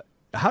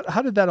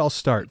 How did that all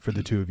start for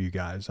the two of you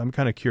guys? I'm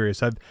kind of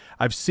curious.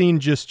 I've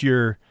seen just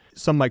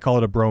some might call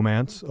it a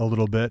bromance a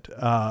little bit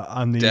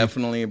on the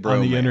definitely a bromance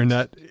on the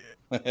internet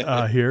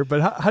here.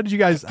 But how'd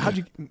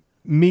you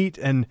meet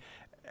and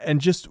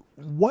just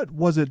what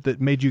was it that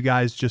made you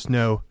guys just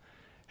know,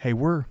 hey,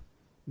 we're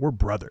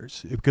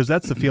brothers? Because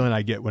that's the feeling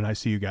I get when I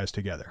see you guys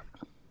together.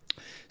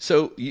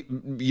 So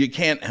you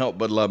can't help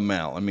but love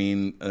Mel. I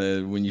mean,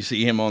 when you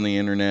see him on the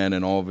internet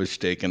and all of his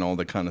shtick and all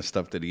the kind of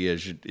stuff that he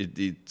is,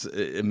 it's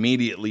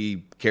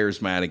immediately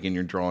charismatic and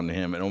you're drawn to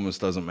him. It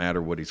almost doesn't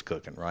matter what he's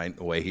cooking, right?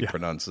 The way he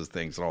pronounces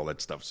things and all that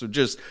stuff. So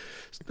just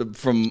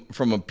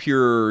from a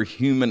pure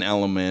human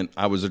element,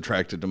 I was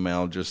attracted to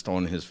Mel just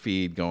on his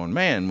feed going,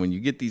 man, when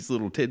you get these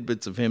little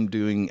tidbits of him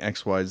doing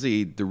X, Y,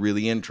 Z, they're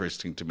really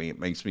interesting to me. It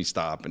makes me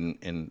stop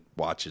and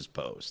watch his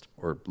post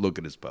or look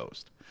at his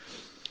post.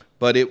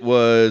 But it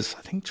was,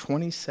 I think,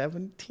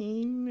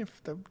 2017,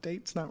 if the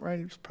date's not right.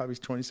 It was probably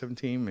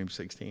 2017, maybe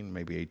 16,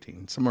 maybe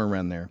 18, somewhere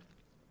around there.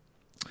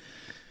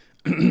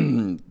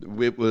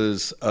 It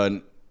was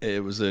an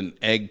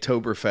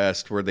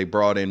Eggtoberfest where they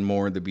brought in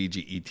more of the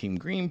BGE Team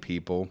Green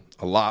people,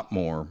 a lot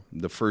more.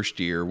 The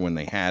first year when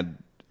they had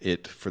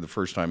it for the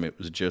first time, it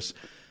was just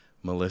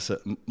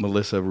Melissa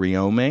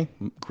Riome,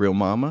 Grill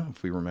Mama,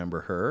 if we remember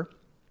her.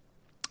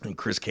 And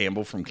Chris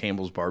Campbell from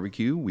Campbell's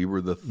Barbecue. We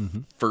were the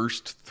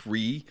first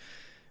 3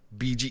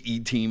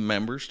 BGE team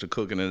members to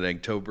cook in an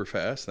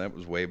Eggtoberfest. That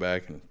was way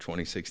back in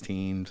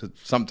 2016,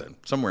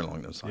 somewhere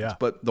along those lines. Yeah.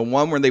 But the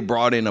one where they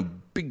brought in a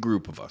big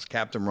group of us,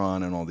 Captain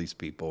Ron and all these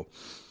people,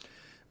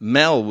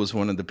 Mel was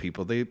one of the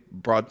people they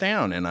brought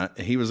down. And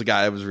he was a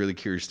guy I was really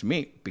curious to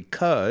meet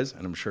because,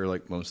 and I'm sure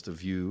like most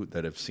of you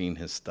that have seen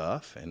his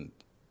stuff and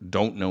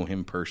don't know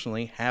him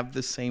personally, have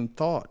the same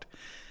thought.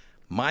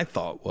 My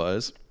thought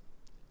was,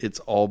 it's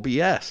all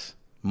BS.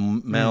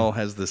 Mel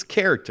has this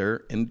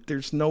character, and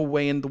there's no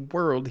way in the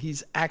world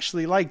he's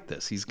actually like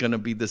this. He's going to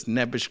be this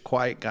nebbish,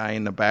 quiet guy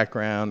in the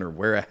background or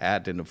wear a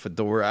hat and a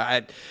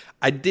fedora.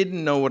 I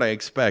didn't know what I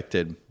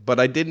expected, but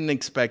I didn't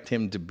expect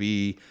him to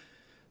be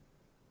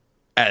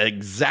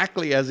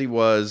exactly as he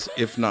was,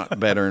 if not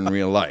better in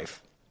real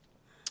life.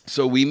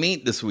 So we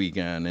meet this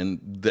weekend, and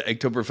the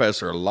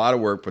Oktoberfests are a lot of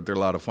work, but they're a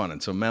lot of fun.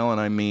 And so Mel and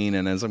I meet,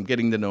 and as I'm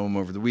getting to know him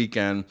over the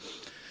weekend,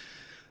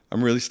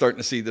 I'm really starting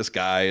to see this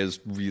guy is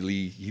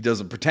really, he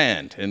doesn't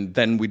pretend. And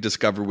then we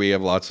discover we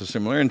have lots of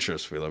similar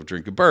interests. We love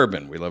drinking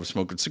bourbon. We love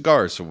smoking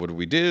cigars. So what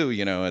do?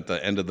 You know, at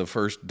the end of the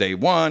first day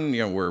one,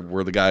 you know,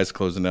 we're the guys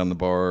closing down the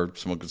bar,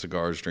 smoking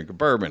cigars, drinking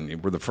bourbon.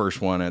 We're the first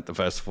one at the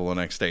festival the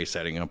next day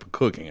setting up and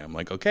cooking. I'm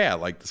like, okay, I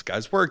like this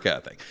guy's work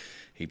ethic.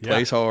 He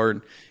plays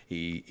hard.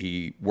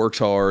 He works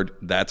hard.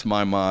 That's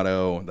my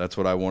motto. That's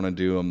what I want to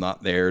do. I'm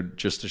not there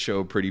just to show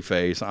a pretty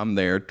face. I'm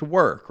there to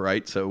work,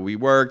 right? So we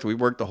worked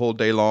the whole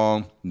day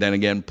long. Then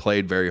again,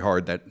 played very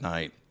hard that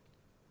night.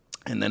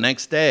 And the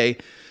next day,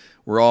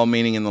 we're all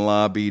meeting in the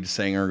lobby,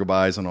 saying our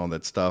goodbyes and all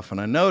that stuff. And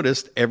I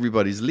noticed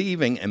everybody's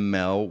leaving, and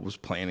Mel was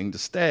planning to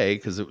stay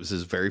because it was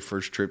his very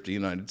first trip to the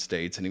United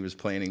States, and he was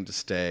planning to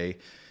stay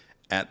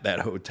at that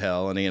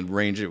hotel, and he had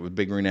arranged it with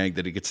Big Green Egg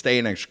that he could stay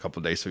an extra couple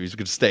of days, so he was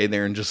going to stay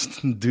there and just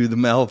do the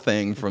Mel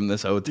thing from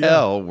this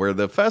hotel where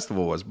the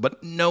festival was.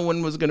 But no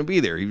one was going to be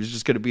there. He was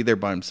just going to be there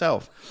by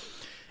himself.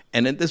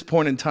 And at this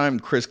point in time,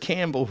 Chris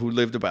Campbell, who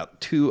lived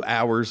about 2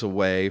 hours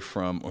away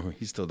from, or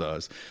he still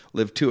does,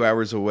 lived 2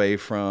 hours away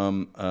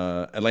from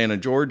Atlanta,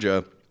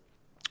 Georgia,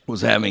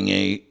 was having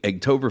a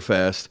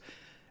Oktoberfest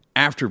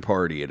after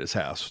party at his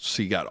house.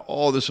 So he got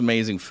all this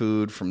amazing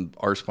food from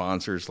our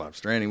sponsors,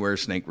 Lobster Anywhere,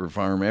 Snake River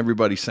Farm.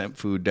 Everybody sent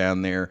food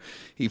down there.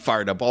 He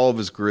fired up all of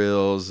his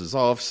grills, his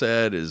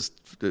offset, his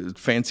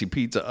fancy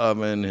pizza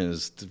oven,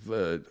 his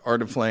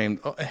Art of Flame.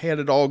 He had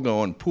it all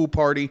going, pool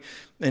party.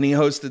 And he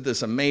hosted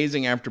this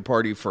amazing after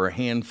party for a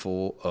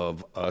handful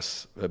of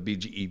us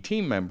BGE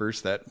team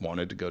members that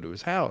wanted to go to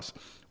his house.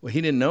 Well,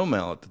 he didn't know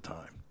Mel at the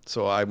time.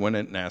 So I went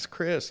in and asked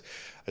Chris.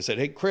 I said,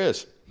 hey,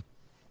 Chris,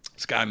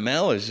 this guy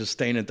Mel is just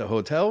staying at the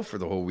hotel for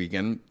the whole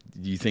weekend.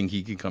 Do you think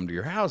he could come to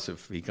your house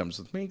if he comes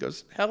with me? He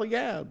goes, hell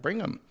yeah, bring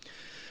him.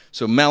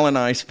 So Mel and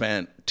I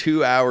spent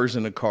 2 hours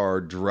in a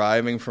car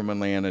driving from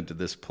Atlanta to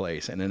this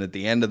place. And then at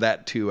the end of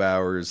that 2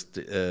 hours,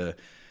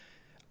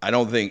 I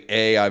don't think,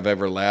 A, I've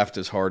ever laughed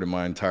as hard in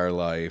my entire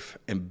life.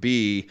 And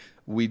B,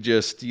 we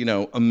just,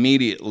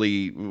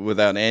 immediately,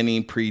 without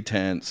any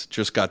pretense,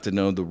 just got to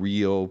know the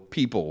real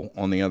people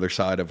on the other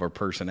side of our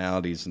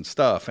personalities and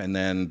stuff. And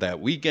then that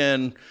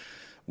weekend,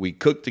 we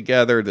cooked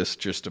together this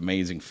just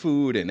amazing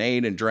food and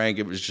ate and drank.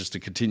 It was just a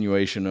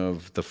continuation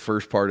of the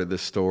first part of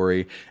this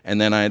story.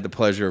 And then I had the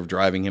pleasure of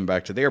driving him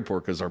back to the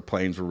airport because our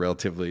planes were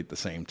relatively at the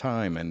same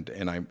time.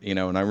 And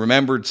I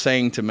remembered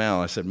saying to Mel,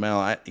 I said, Mel,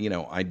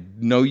 I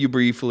know you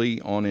briefly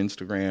on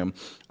Instagram.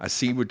 I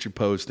see what you're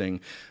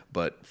posting,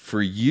 but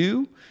for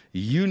you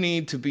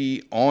need to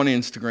be on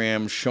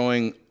Instagram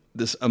showing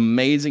this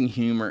amazing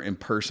humor and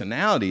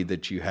personality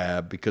that you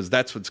have, because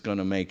that's what's going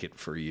to make it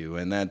for you.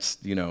 And that's,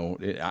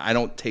 I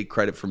don't take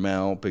credit for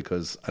Mel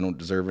because I don't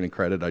deserve any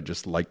credit. I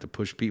just like to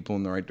push people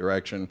in the right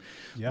direction.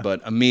 Yeah.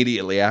 But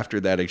immediately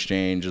after that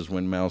exchange is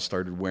when Mel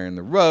started wearing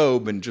the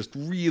robe and just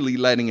really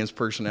letting his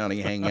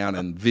personality hang out,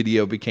 and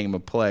video became a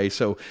play.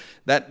 So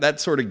that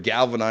sort of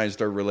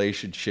galvanized our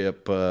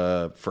relationship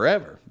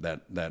forever,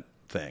 that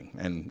thing.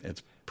 And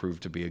it's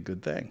proved to be a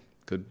good thing.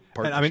 Good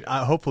partnership. I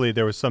mean, hopefully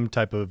there was some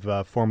type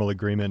of formal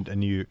agreement,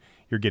 and you're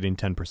getting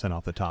 10%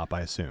 off the top,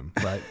 I assume,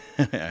 right?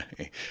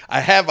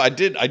 I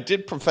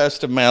did profess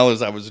to Mel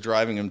as I was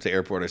driving him to the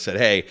airport. I said,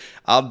 hey,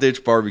 I'll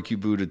ditch Barbecue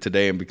Buddha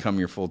today and become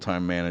your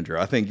full-time manager.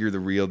 I think you're the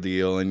real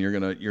deal, and you're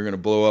gonna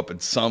blow up in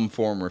some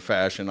form or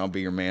fashion. I'll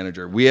be your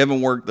manager. We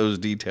haven't worked those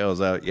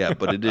details out yet,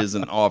 but it is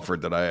an offer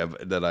that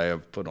I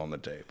have put on the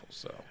table.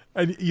 So,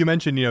 and you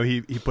mentioned,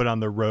 he put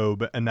on the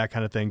robe and that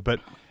kind of thing, but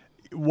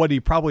what he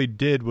probably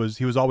did was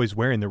he was always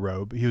wearing the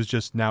robe. He was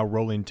just now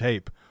rolling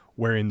tape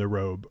wearing the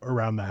robe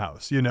around the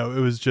house. It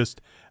was just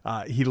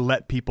he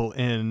let people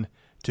in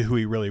to who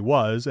he really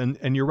was.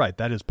 And you're right.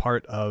 That is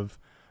part of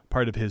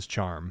his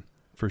charm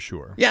for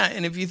sure. Yeah.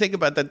 And if you think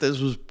about that, this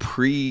was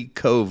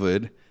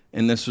pre-COVID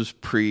and this was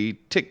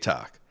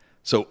pre-TikTok.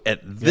 So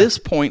at this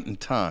point in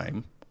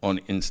time on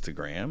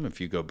Instagram, if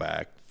you go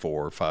back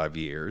 4 or 5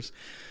 years,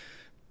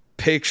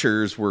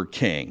 pictures were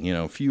king.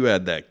 If you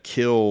had that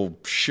kill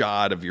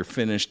shot of your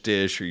finished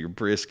dish or your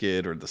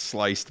brisket or the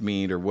sliced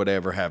meat or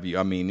whatever have you,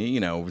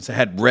 it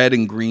had red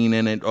and green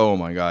in it. Oh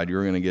my God, you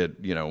were going to get,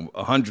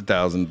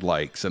 100,000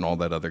 likes and all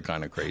that other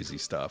kind of crazy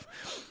stuff.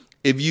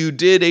 If you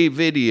did a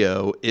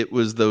video, it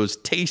was those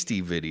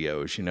tasty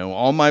videos.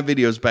 All my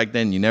videos back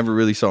then, you never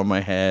really saw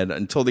my head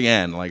until the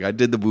end. Like I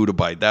did the Buddha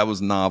bite. That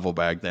was novel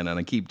back then, and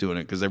I keep doing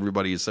it because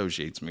everybody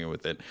associates me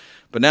with it.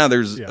 But now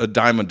there's a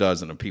dime a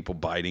dozen of people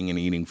biting and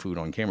eating food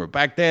on camera.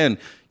 Back then,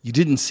 you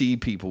didn't see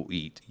people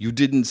eat. You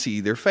didn't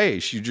see their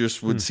face. You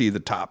just would see the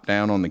top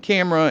down on the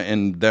camera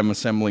and them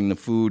assembling the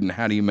food and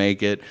how do you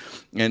make it.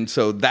 And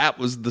so that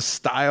was the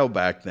style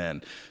back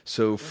then.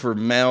 So for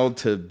Mel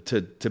to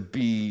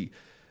be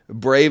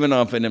brave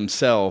enough in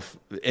himself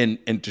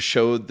and to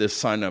show this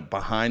sign up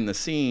behind the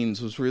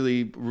scenes was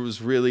really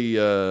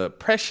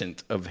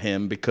prescient of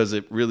him, because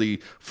it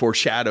really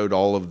foreshadowed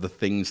all of the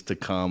things to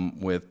come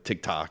with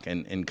TikTok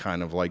and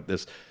kind of like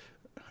this.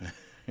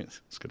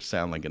 It's going to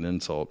sound like an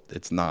insult.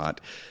 It's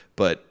not.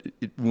 But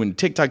when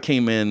TikTok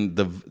came in,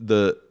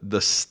 the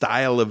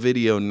style of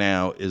video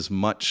now is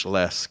much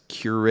less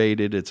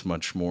curated. It's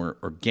much more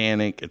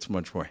organic. It's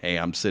much more, hey,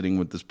 I'm sitting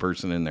with this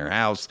person in their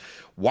house,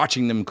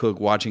 watching them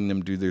cook, watching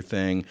them do their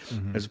thing,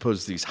 as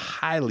opposed to these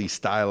highly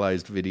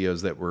stylized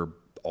videos that were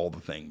all the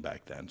thing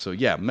back then. So,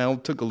 yeah, Mel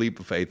took a leap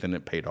of faith, and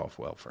it paid off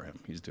well for him.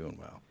 He's doing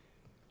well.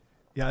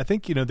 Yeah, I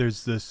think,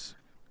 there's this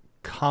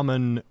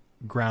common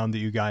ground that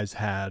you guys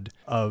had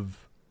of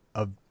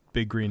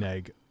Big Green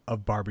Egg,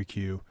 of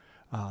barbecue,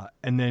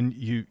 and then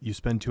you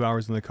spend 2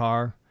 hours in the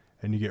car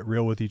and you get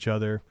real with each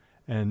other,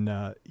 and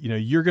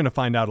you're going to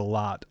find out a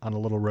lot on a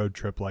little road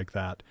trip like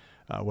that,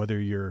 whether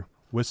you're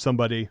with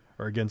somebody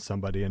or against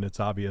somebody, and it's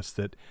obvious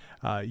that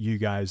you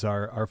guys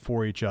are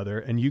for each other,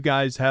 and you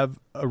guys have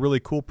a really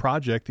cool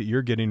project that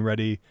you're getting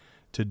ready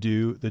to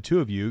do. The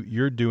two of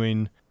you're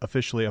doing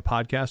officially a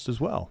podcast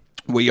as well.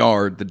 We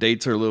are. The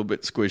dates are a little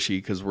bit squishy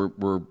because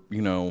we're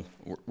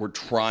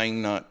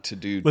trying not to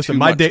do. Listen, too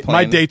my much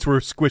my dates were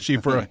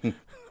squishy for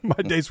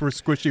my dates were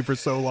squishy for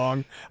so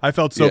long. I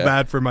felt so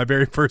bad for my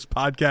very first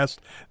podcast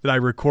that I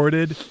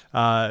recorded.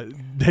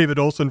 David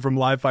Olson from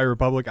Live Fire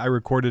Republic. I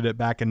recorded it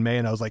back in May,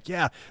 and I was like,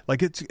 yeah,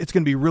 like it's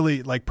going to be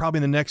really like probably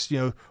in the next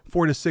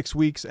 4 to 6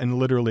 weeks, and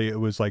literally it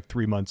was like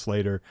 3 months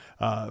later,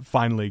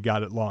 finally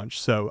got it launched.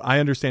 So I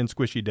understand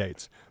squishy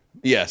dates.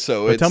 Yeah.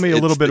 So tell me a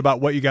little bit about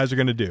what you guys are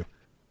going to do.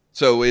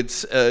 So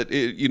it's,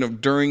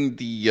 during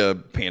the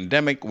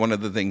pandemic, one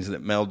of the things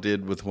that Mel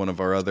did with one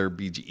of our other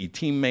BGE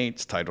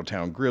teammates,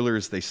 Titletown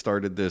Grillers, they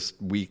started this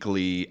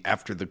weekly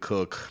after the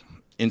cook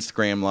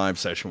Instagram live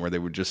session where they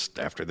would just,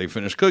 after they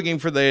finished cooking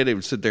for the day, they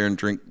would sit there and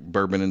drink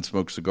bourbon and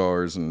smoke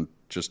cigars and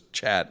just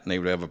chat, and they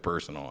would have a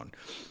person on.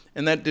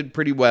 And that did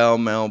pretty well.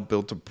 Mel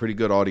built a pretty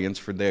good audience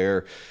for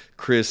there.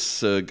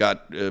 Chris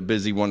got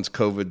busy once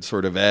COVID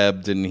sort of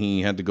ebbed and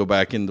he had to go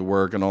back into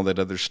work and all that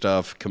other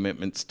stuff.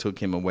 Commitments took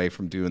him away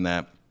from doing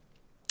that.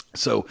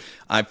 So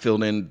I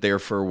filled in there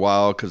for a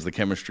while because the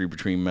chemistry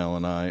between Mel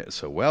and I is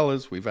so well,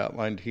 as we've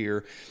outlined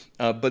here.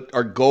 But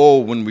our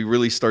goal when we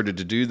really started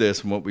to do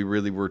this, and what we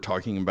really were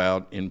talking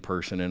about in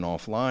person and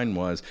offline,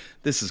 was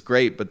this is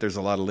great, but there's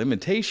a lot of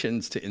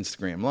limitations to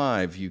Instagram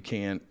Live. You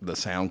can't, the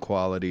sound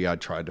quality, I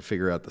tried to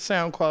figure out the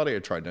sound quality, I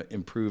tried to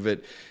improve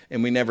it,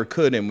 and we never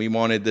could. And we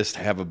wanted this to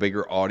have a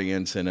bigger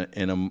audience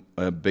and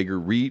a bigger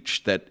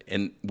reach,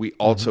 and we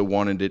also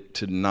wanted it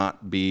to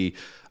not be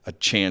a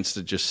chance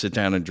to just sit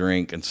down and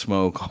drink and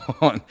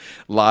smoke on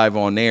live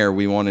on air.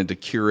 We wanted to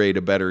curate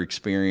a better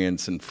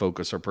experience and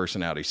focus our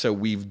personality. So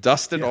we've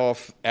dusted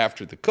off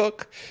after the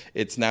cook.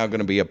 It's now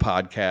going to be a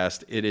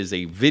podcast. It is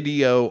a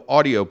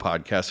audio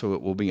podcast, so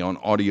it will be on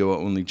audio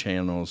only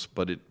channels,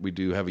 but we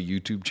do have a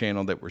YouTube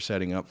channel that we're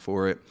setting up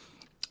for it.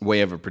 We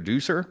have a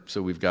producer,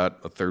 so we've got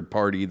a third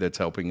party that's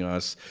helping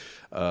us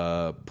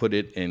put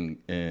it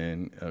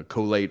and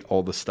collate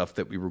all the stuff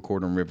that we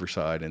record on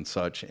Riverside and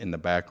such in the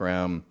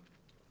background.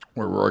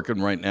 We're working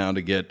right now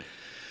to get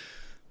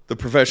the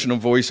professional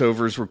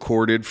voiceovers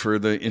recorded for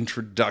the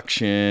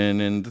introduction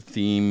and the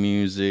theme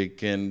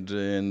music and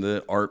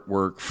the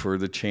artwork for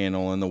the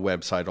channel and the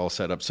website all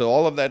set up. So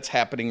all of that's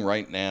happening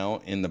right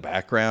now in the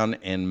background,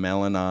 and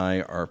Mel and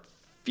I are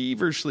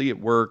feverishly at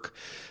work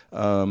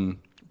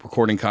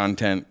recording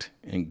content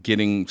and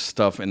getting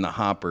stuff in the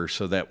hopper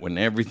so that when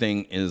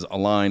everything is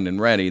aligned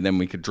and ready, then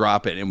we could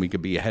drop it and we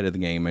could be ahead of the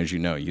game. As you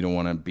know, you don't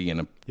want to be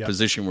in a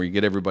position where you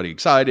get everybody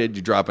excited,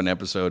 you drop an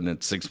episode, and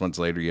it's 6 months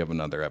later you have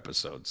another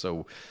episode.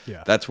 So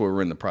that's where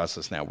we're in the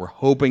process now. We're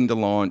hoping to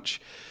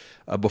launch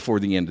before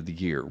the end of the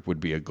year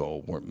would be a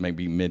goal, or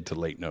maybe mid to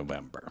late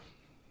November.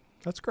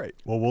 That's great.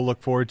 Well, we'll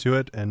look forward to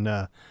it, and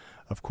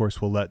of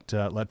course we'll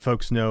let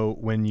folks know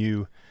when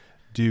you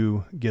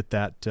do get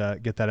that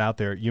out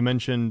there. You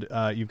mentioned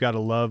you've got a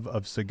love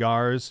of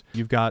cigars.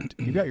 You've got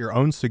your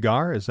own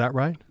cigar, is that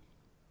right?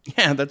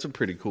 Yeah, that's a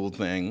pretty cool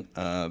thing.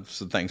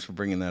 So thanks for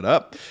bringing that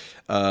up.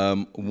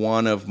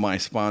 One of my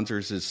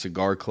sponsors is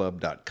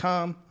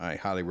cigarclub.com. I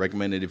highly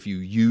recommend it. If you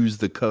use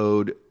the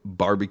code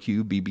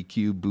BBQ,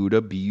 BBQ, Buddha,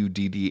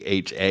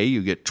 BUDDHA,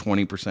 you get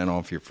 20%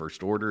 off your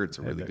first order. It's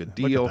a really good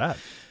deal. Look at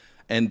that.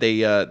 And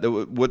they,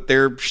 what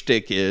their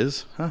shtick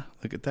is,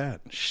 look at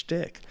that,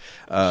 shtick.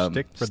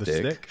 Shtick for the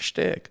stick?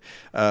 Shtick.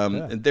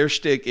 Their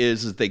shtick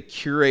is they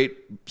curate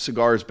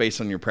cigars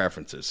based on your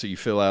preferences. So you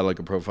fill out like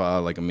a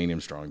profile, like a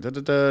medium strong, and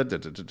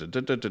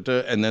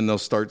then they'll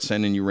start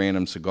sending you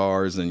random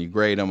cigars, and you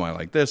grade them. I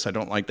like this, I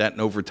don't like that.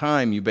 And over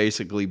time, you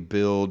basically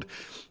build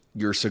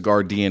your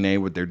cigar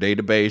DNA with their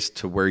database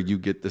to where you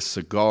get the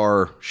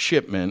cigar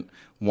shipment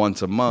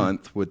once a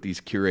month with these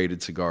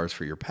curated cigars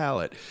for your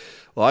palate.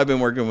 Well, I've been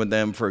working with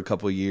them for a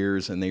couple of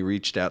years, and they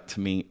reached out to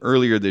me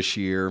earlier this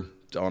year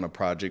on a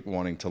project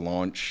wanting to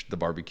launch the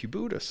BBQ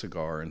Buddha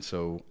cigar. And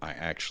so I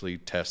actually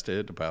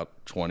tested about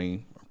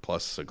 20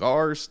 plus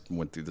cigars,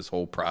 went through this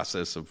whole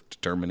process of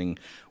determining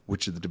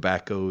which of the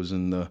tobaccos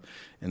and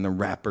the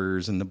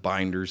wrappers and the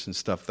binders and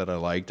stuff that I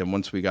liked. And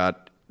once we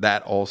got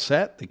that all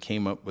set, they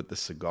came up with the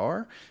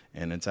cigar,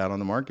 and it's out on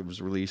the market. It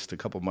was released a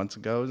couple months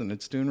ago, and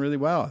it's doing really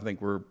well. I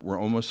think we're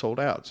almost sold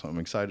out, so I'm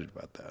excited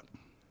about that.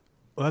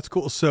 Well, that's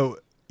cool. So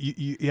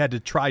you had to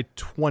try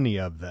 20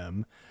 of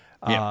them.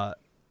 Yeah.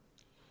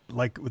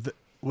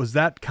 Was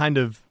that,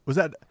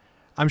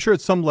 I'm sure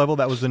at some level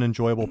that was an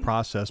enjoyable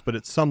process, but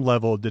at some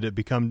level did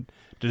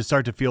it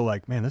start to feel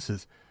like, man, this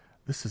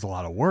is a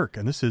lot of work,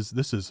 and this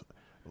is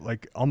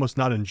like almost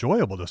not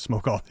enjoyable to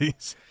smoke all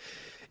these?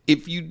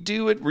 If you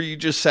do it where you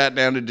just sat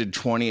down and did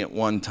 20 at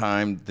one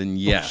time, then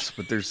yes.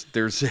 But there's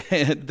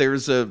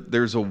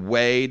a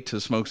way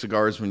to smoke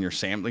cigars when you're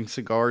sampling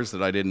cigars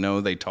that I didn't know.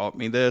 They taught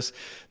me this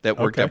that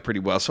worked out pretty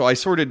well. So I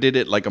sort of did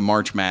it like a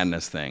March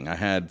Madness thing. I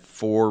had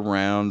 4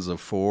 rounds of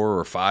 4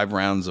 or 5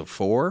 rounds of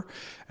 4,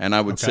 and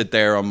I would sit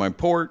there on my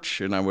porch,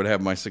 and I would have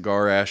my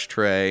cigar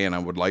ashtray, and I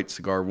would light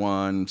cigar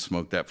 1,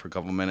 smoke that for a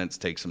couple minutes,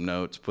 take some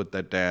notes, put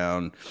that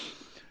down,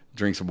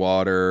 drink some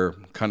water,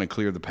 kind of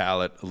clear the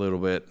palate a little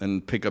bit,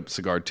 and pick up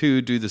cigar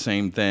 2, do the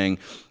same thing,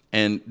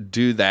 and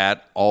do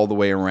that all the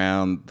way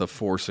around the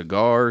 4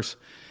 cigars.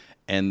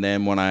 And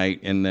then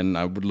then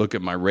I would look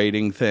at my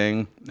rating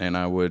thing, and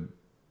I would,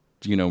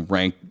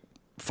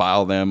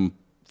 file them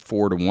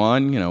 4 to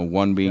 1,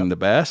 1 being the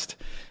best.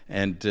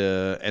 And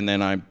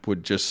then I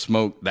would just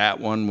smoke that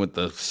one with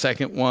the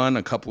second one,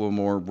 a couple of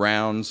more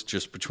rounds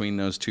just between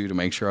those 2 to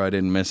make sure I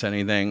didn't miss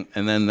anything.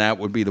 And then that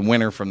would be the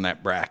winner from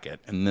that bracket.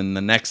 And then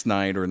the next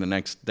night or the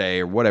next day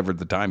or whatever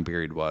the time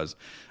period was,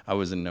 I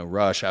was in no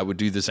rush. I would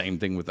do the same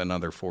thing with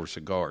another 4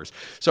 cigars.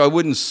 So I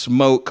wouldn't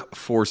smoke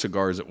 4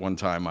 cigars at one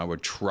time. I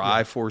would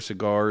try 4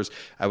 cigars.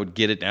 I would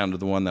get it down to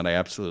the one that I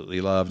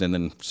absolutely loved and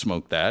then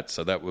smoke that.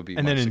 So that would be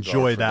and my then cigar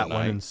enjoy for that the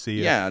one night. and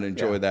see. I'd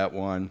enjoy that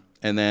one.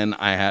 And then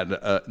I had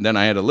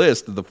a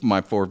list of my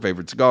 4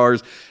 favorite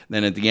cigars.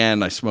 Then at the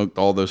end, I smoked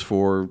all those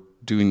 4,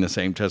 doing the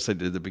same test I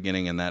did at the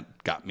beginning, and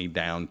that got me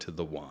down to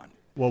the 1.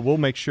 Well, we'll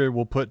make sure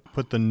we'll put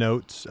the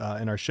notes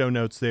in our show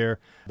notes there,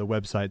 the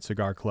website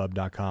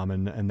cigarclub.com,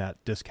 and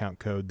that discount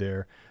code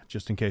there,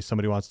 just in case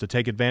somebody wants to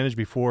take advantage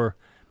before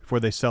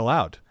they sell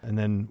out. And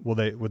then will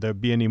there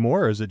be any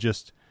more, or is it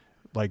just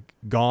like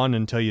gone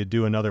until you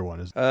do another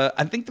one?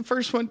 I think the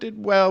first one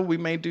did well. We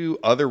may do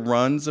other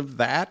runs of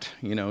that,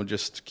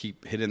 just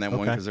keep hitting that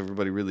one because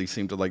everybody really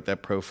seemed to like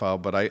that profile.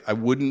 But I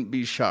wouldn't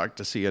be shocked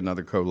to see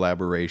another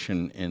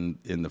collaboration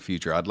in the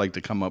future. I'd like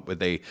to come up with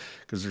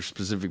because there's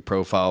specific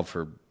profile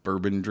for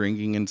bourbon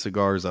drinking and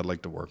cigars. I'd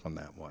like to work on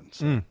that one.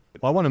 So.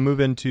 Well, I want to move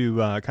into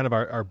kind of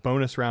our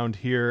bonus round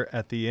here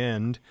at the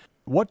end.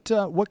 What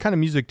kind of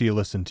music do you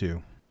listen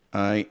to?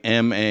 I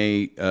am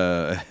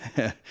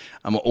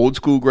I'm an old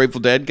school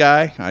Grateful Dead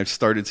guy. I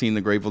started seeing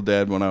the Grateful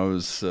Dead when I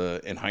was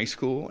in high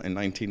school in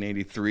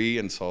 1983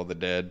 and saw the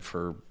Dead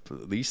for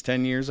at least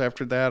 10 years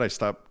after that. I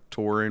stopped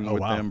touring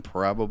with them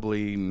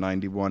probably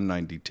 91,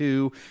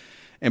 92.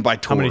 And by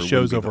tour, how many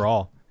shows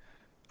overall?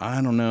 I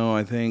don't know.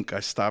 I think I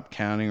stopped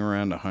counting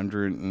around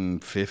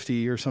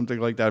 150 or something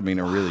like that. I mean,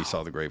 I really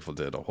saw the Grateful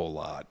Dead a whole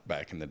lot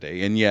back in the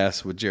day. And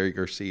yes, with Jerry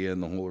Garcia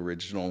and the whole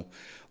original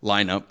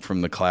lineup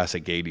from the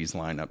classic 80s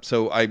lineup.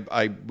 So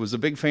I was a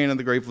big fan of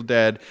the Grateful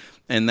Dead,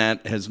 and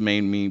that has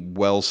made me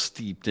well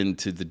steeped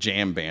into the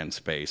jam band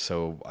space.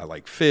 So I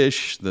like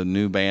Fish. The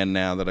new band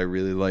now that I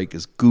really like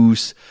is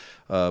Goose.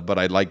 But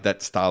I like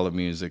that style of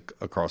music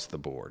across the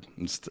board.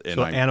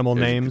 So Animal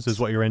Names is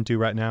what you're into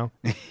right now?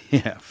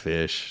 Yeah,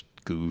 Fish,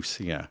 Goose,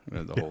 the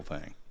whole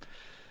thing.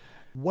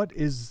 What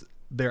is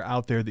there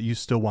out there that you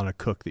still want to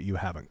cook that you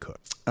haven't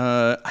cooked?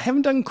 I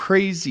haven't done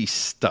crazy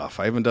stuff.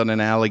 I haven't done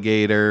an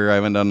alligator. I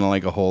haven't done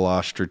like a whole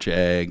ostrich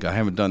egg. I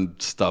haven't done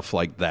stuff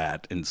like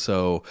that. And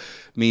so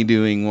me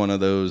doing one of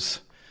those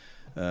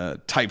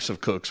types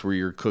of cooks where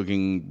you're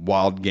cooking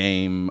wild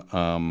game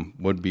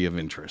would be of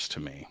interest to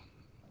me.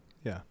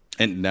 Yeah.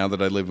 And now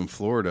that I live in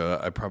Florida,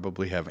 I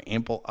probably have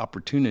ample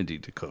opportunity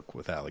to cook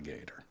with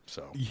alligator.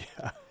 So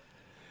yeah.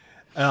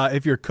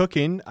 If you're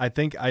cooking, I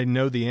think I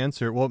know the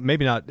answer. Well,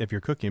 maybe not if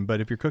you're cooking,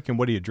 but if you're cooking,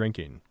 what are you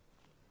drinking?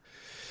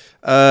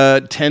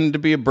 Tend to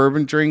be a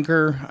bourbon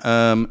drinker.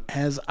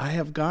 As I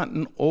have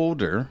gotten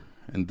older,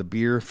 and the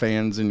beer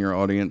fans in your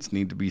audience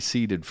need to be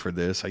seated for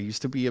this, I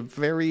used to be a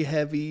very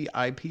heavy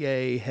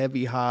IPA,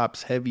 heavy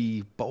hops,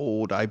 heavy,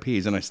 bold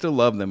IPAs, and I still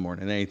love them more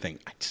than anything.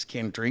 I just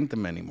can't drink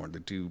them anymore.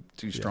 They're too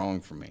strong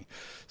for me.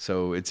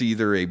 So it's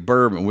either a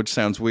bourbon, which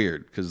sounds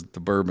weird because the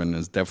bourbon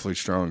is definitely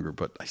stronger,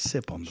 but I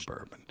sip on the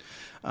bourbon.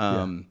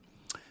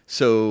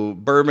 So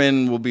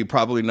bourbon will be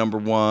probably number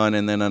one,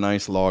 and then a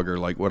nice lager.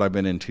 Like what I've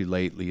been into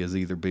lately is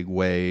either Big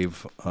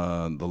Wave,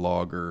 the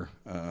lager,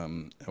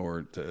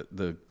 or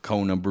the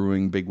Kona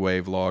Brewing Big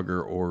Wave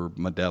lager, or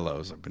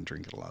Modelo's. I've been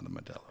drinking a lot of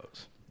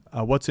Modelo's.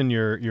 What's in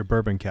your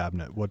bourbon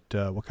cabinet? What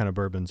kind of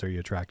bourbons are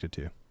you attracted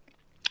to?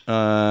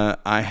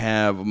 I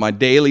have my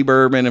daily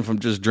bourbon. If I'm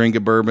just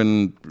drinking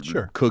bourbon,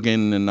 Sure.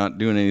 cooking and not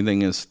doing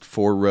anything, is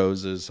Four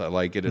Roses. I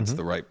like it. It's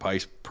the right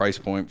price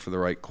point for the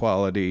right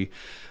quality.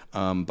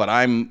 But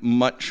I'm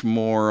much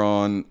more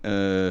on,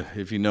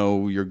 if you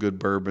know your good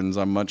bourbons,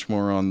 I'm much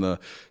more on the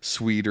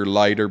sweeter,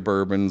 lighter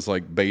bourbons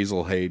like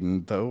Basil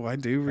Hayden, though I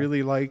do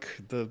really like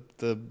the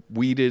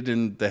wheated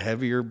and the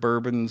heavier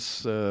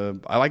bourbons.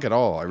 I like it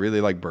all. I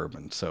really like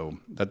bourbon, so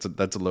that's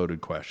a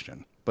loaded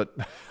question. But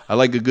I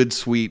like a good,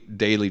 sweet,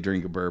 daily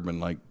drink of bourbon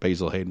like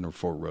Basil Hayden or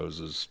Four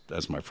Roses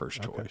as my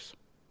first choice.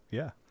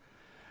 Yeah.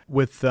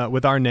 With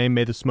our name,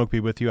 May the Smoke Be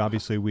With You,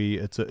 obviously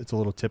it's a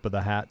little tip of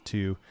the hat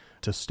to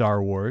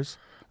Star Wars.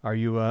 Are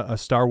you a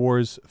Star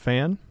Wars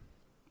fan?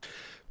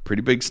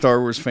 Pretty big Star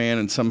Wars fan,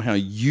 and somehow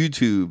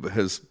YouTube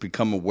has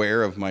become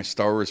aware of my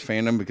Star Wars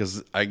fandom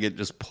because I get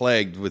just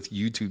plagued with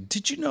YouTube.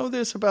 Did you know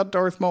this about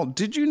Darth Maul?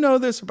 Did you know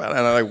this about...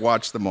 And I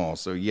watch them all.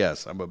 So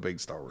yes, I'm a big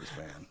Star Wars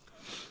fan.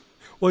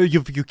 Well,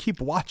 if you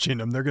keep watching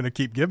them, they're going to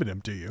keep giving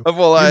them to you.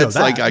 Well, it's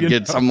that, like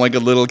I'm like a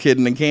little kid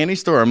in a candy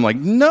store. I'm like,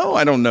 no,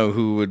 I don't know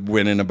who would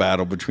win in a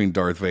battle between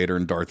Darth Vader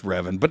and Darth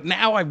Revan. But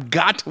now I've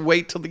got to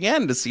wait till the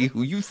end to see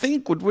who you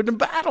think would win a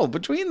battle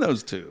between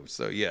those two.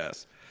 So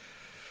yes.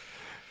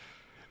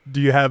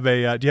 Do you have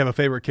a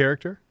favorite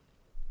character?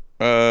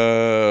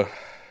 I've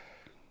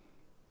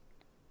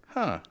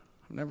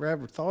never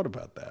ever thought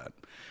about that.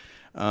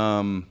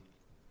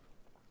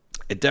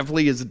 It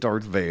definitely is a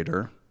Darth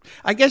Vader.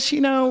 I guess,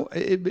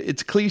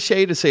 it's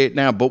cliche to say it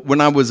now, but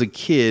when I was a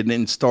kid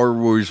and Star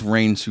Wars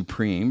reigned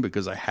supreme,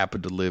 because I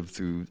happened to live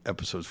through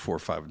episodes 4,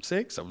 5, and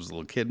 6. I was a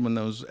little kid when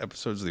those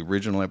episodes, the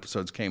original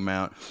episodes, came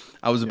out.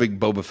 I was a big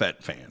Boba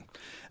Fett fan.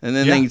 And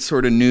then they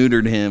sort of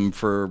neutered him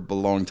for a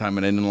long time,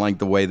 and I didn't like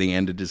the way they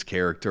ended his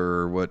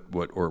character, or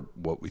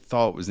what we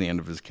thought was the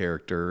end of his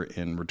character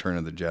in Return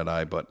of the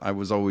Jedi. But I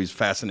was always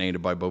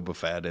fascinated by Boba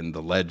Fett and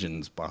the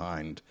legends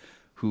behind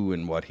who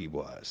and what he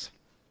was.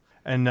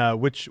 And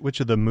which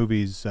of the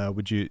movies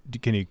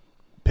can you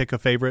pick a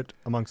favorite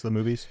amongst the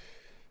movies?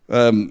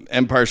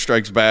 Empire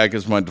Strikes Back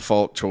is my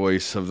default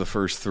choice of the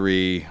first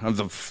 3. Of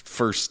the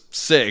first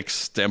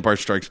 6, The Empire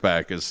Strikes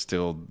Back is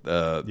still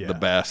the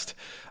best.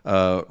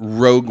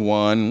 Rogue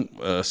One,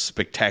 a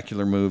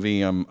spectacular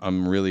movie.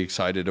 I'm really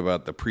excited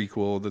about the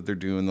prequel that they're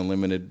doing, the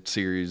limited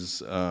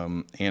series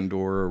Andor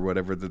or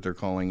whatever that they're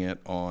calling it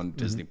on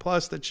Disney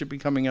Plus that should be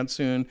coming out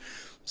soon.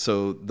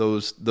 So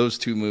those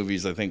 2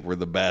 movies I think were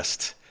the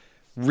best.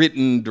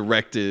 Written,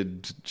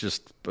 directed,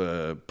 just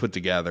put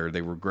together.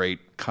 They were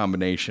great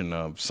combination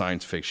of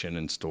science fiction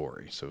and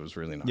story. So it was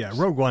really nice. Yeah,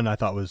 Rogue One I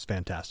thought was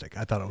fantastic.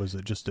 I thought it was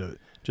just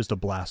a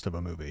blast of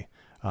a movie.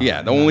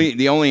 The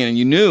only and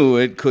you knew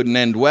it couldn't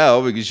end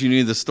well because you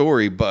knew the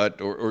story,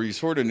 but or you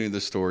sort of knew the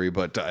story.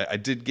 But I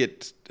did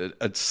get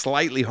a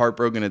slightly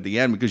heartbroken at the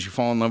end because you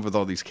fall in love with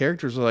all these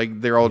characters.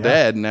 Like they're all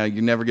dead and now.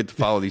 You never get to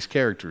follow these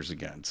characters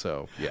again.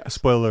 So yeah.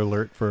 Spoiler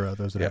alert for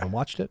those that haven't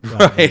watched it.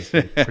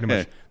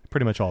 Right.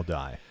 Pretty much all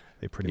die.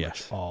 They pretty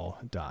much all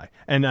die.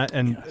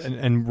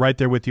 And right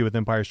there with you with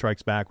Empire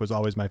Strikes Back was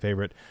always my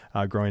favorite.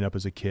 Growing up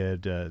as a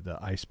kid, the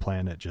ice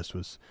planet just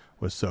was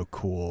so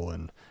cool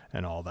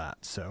and all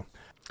that. So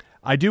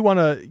I do want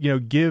to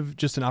give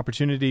just an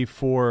opportunity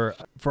for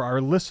our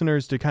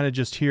listeners to kind of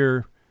just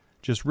hear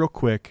just real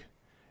quick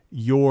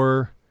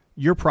your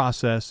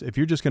process. If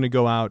you're just going to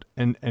go out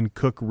and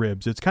cook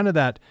ribs, it's kind of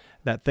that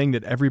thing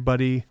that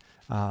everybody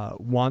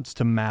wants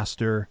to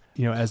master.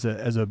 As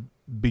a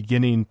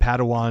beginning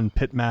Padawan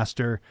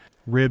pitmaster,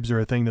 ribs are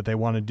a thing that they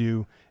want to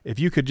do. If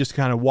you could just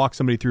kind of walk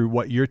somebody through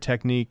what your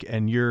technique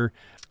and your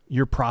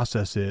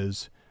process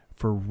is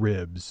for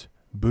ribs,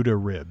 Buddha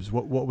ribs,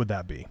 what would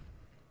that be?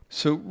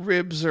 So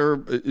ribs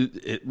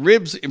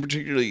in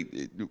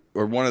particularly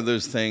are one of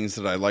those things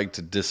that I like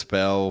to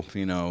dispel.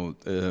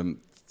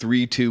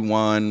 3, 2,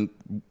 1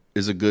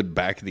 is a good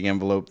back of the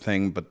envelope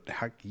thing, but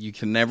you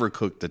can never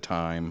cook the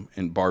time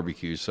in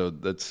barbecue. So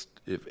that's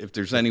if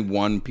there's any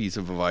one piece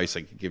of advice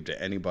I could give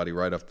to anybody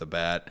right off the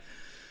bat,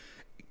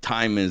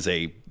 time is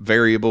a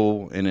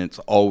variable and it's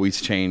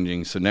always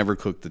changing. So never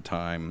cook the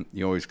time.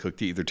 You always cook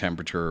to either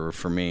temperature, or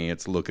for me,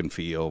 it's look and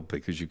feel,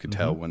 because you can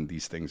tell when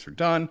these things are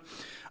done.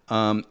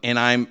 And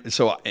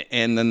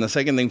then the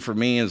second thing for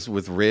me is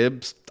with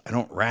ribs, I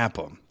don't wrap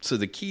them. So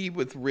the key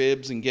with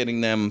ribs and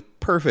getting them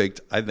perfect,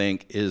 I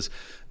think, is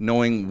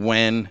knowing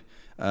when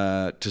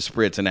to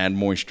spritz and add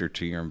moisture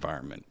to your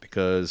environment.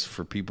 Because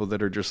for people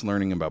that are just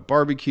learning about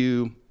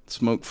barbecue,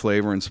 smoke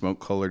flavor and smoke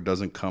color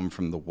doesn't come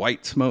from the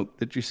white smoke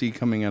that you see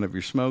coming out of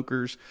your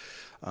smokers.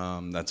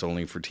 That's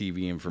only for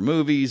TV and for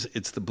movies.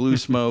 It's the blue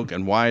smoke.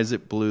 And why is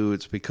it blue?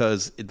 It's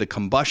because the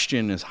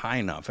combustion is high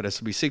enough. It has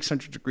to be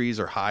 600 degrees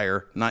or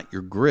higher, not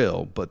your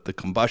grill, but the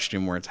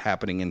combustion where it's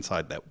happening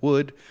inside that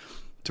wood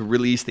to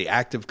release the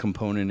active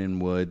component in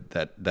wood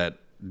that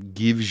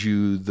gives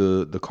you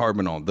the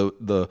carbonol,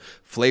 the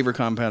flavor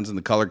compounds and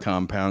the color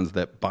compounds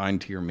that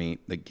bind to your meat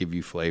that give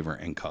you flavor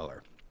and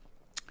color.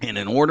 And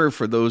in order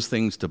for those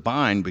things to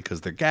bind,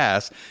 because they're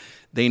gas,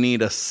 they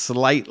need a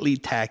slightly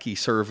tacky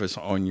surface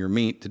on your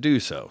meat to do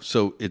so.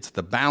 So it's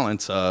the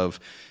balance of,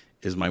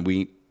 is my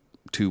meat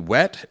too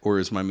wet or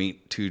is my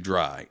meat too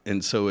dry?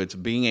 And so it's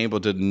being able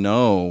to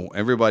know,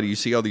 everybody, you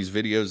see all these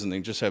videos and they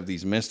just have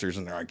these misters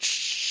and they're like,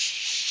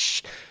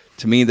 shh.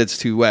 To me, that's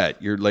too wet.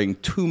 You're laying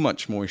too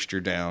much moisture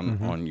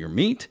down on your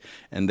meat,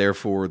 and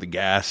therefore the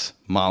gas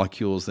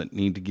molecules that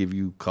need to give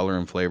you color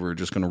and flavor are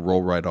just going to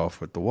roll right off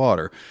with the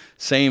water.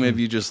 Same if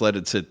you just let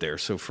it sit there.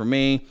 So for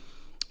me,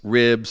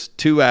 ribs,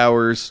 2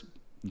 hours,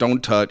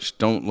 don't touch,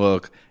 don't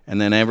look, and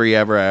then every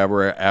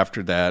hour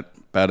after that,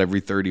 about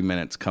every 30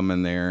 minutes, come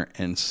in there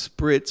and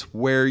spritz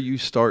where you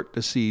start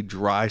to see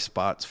dry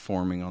spots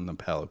forming on the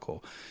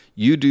pellicle.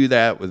 You do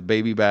that with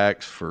baby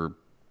backs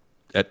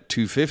at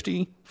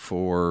 250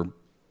 for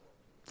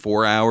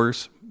 4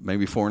 hours,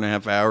 maybe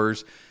 4.5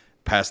 hours.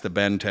 Pass the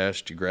bend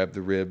test. You grab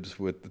the ribs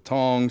with the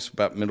tongs,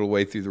 about middle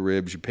way through the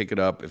ribs. You pick it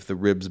up. If the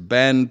ribs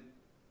bend,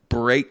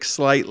 break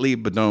slightly,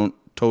 but don't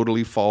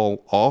totally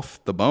fall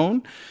off the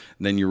bone,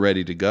 then you're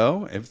ready to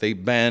go. If they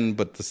bend,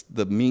 but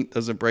the meat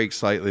doesn't break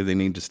slightly, they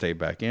need to stay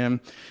back in.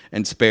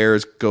 And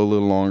spares go a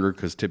little longer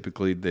because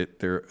typically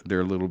they're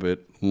a little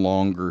bit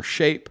longer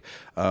shape.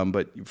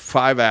 But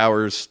 5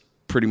 hours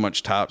pretty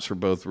much tops for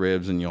both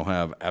ribs, and you'll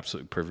have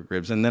absolutely perfect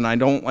ribs. And then I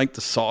don't like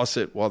to sauce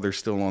it while they're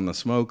still on the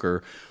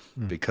smoker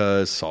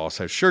because sauce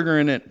has sugar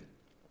in it.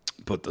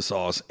 Put the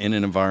sauce in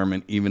an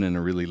environment, even in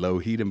a really low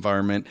heat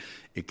environment,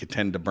 it could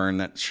tend to burn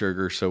that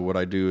sugar. So what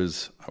I do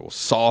is I will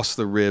sauce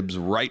the ribs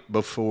right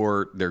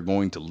before they're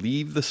going to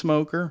leave the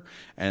smoker.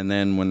 And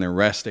then when they're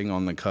resting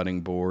on the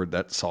cutting board,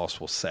 that sauce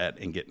will set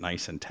and get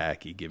nice and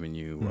tacky, giving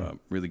you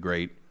really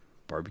great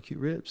barbecue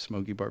ribs,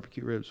 smoky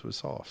barbecue ribs with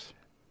sauce.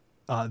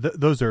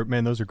 Those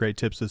are great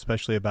tips,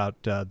 especially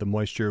about the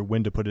moisture,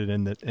 when to put it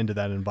into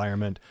that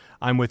environment.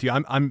 I'm with you.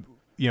 I'm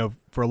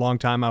for a long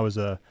time I was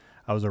a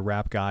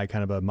wrap guy,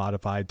 kind of a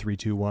modified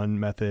 3-2-1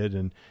 method,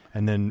 and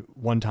then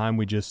one time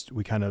we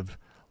kind of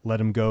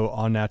let him go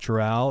au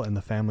natural, and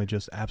the family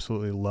just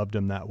absolutely loved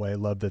him that way.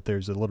 Loved that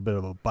there's a little bit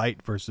of a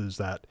bite versus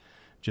that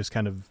just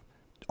kind of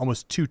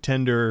almost too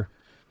tender,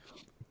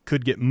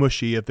 could get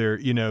mushy if they're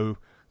kind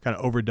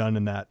of overdone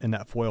in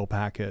that foil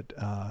packet.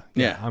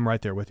 I'm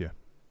right there with you.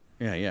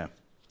 Yeah.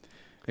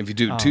 If you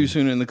do it too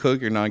soon in the cook,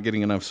 you're not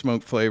getting enough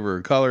smoke, flavor,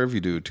 or color. If you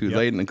do it too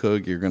late in the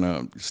cook, you're going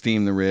to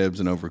steam the ribs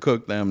and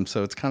overcook them.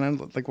 So it's kind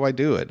of like, why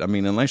do it? I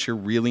mean, unless you're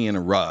really in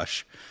a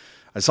rush.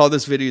 I saw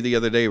this video the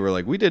other day where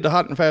we did the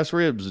hot and fast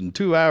ribs in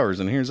 2 hours,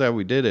 and here's how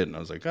we did it. And I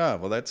was like,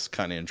 well, that's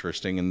kind of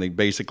interesting. And they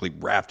basically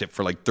wrapped it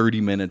for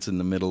 30 minutes in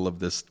the middle of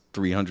this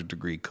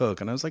 300-degree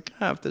cook. And I was like,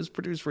 if this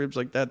produced ribs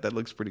like that, that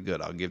looks pretty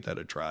good. I'll give that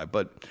a try.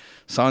 But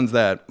sans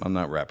that, I'm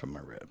not wrapping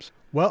my ribs.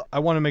 Well, I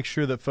want to make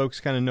sure that folks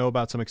kind of know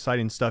about some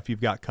exciting stuff you've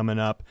got coming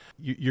up.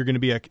 You're going to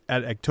be at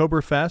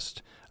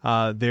Oktoberfest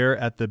there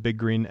at the Big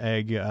Green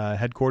Egg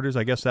headquarters.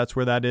 I guess that's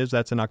where that is.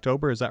 That's in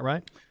October. Is that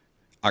right?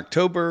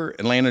 October,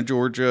 Atlanta,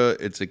 Georgia.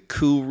 It's a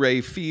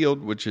Coolray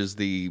Field, which is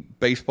the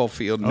baseball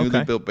field,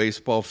 newly built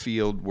baseball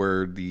field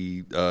where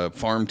the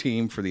farm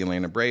team for the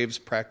Atlanta Braves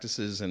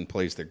practices and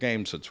plays their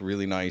games. So it's a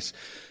really nice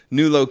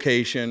new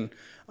location.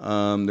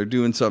 They're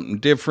doing something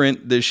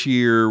different this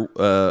year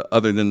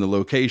other than the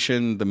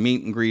location. The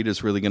meet and greet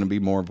is really going to be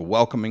more of a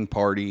welcoming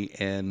party,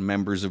 and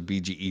members of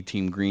BGE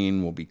Team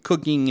Green will be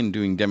cooking and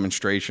doing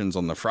demonstrations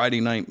on the Friday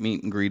night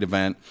meet and greet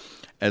event,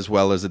 as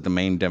well as at the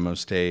main demo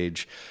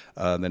stage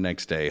the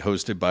next day,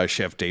 hosted by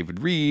Chef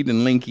David Reed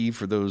and Linky,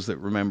 for those that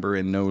remember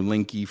and know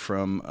Linky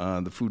from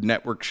the Food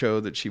Network show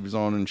that she was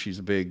on, and she's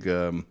a big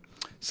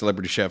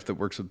celebrity chef that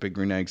works with Big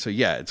Green Egg. So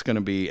yeah, it's going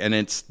to be, and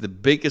it's the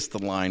biggest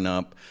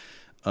lineup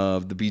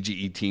of the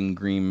BGE Team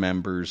Green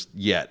members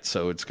yet.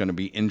 So it's going to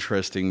be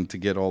interesting to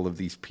get all of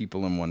these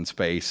people in one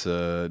space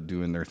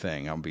doing their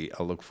thing.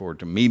 I'll look forward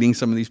to meeting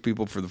some of these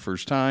people for the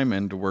first time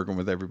and to working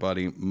with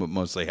everybody,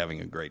 mostly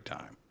having a great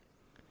time.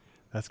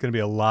 That's going to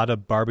be a lot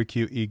of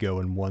barbecue ego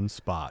in one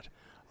spot.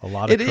 A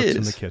lot of cooks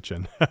in the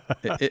kitchen.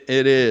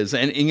 It is.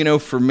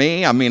 And for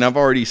me, I mean, I've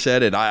already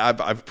said it.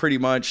 I've pretty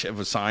much have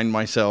assigned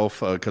myself,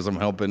 because I'm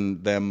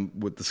helping them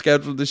with the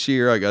schedule this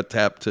year. I got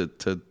tapped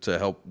to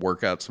help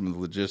work out some of the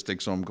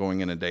logistics. So I'm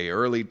going in a day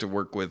early to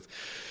work with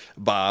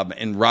Bob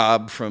and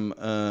Rob from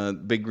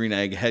Big Green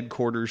Egg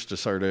headquarters to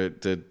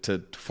start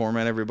to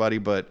format everybody.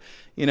 But,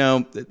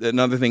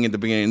 another thing at the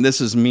beginning,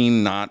 this is me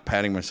not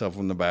patting myself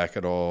on the back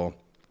at all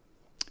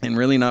and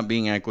really not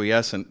being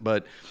acquiescent,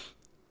 but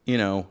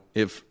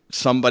if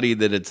somebody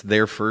that it's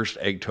their first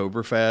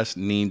Oktoberfest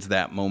needs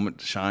that moment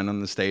to shine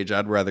on the stage,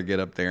 I'd rather get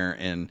up there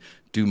and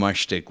do my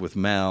shtick with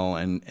Mel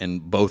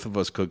and both of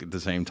us cook at the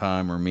same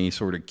time, or me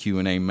sort of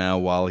Q&A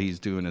Mel while he's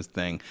doing his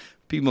thing.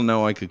 People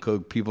know I could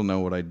cook. People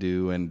know what I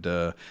do. And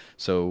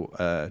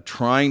so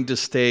trying to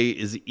stay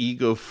as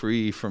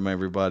ego-free from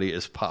everybody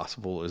as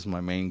possible is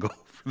my main goal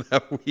for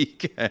that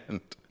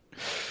weekend.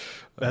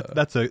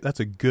 That's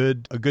a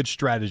good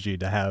strategy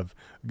to have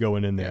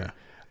going in there. Yeah.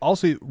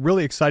 Also,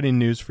 really exciting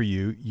news for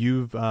you.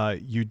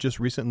 You just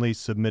recently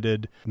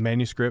submitted a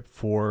manuscript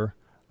for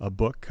a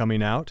book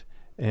coming out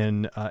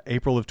in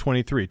April of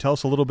 23. Tell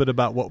us a little bit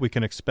about what we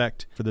can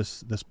expect for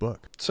this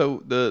book.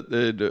 So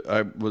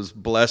I was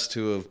blessed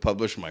to have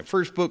published my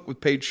first book with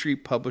Page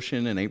Street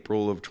Publishing in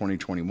April of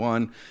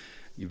 2021.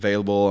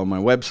 Available on my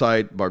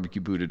website,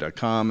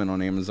 barbecuebuddha.com, and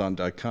on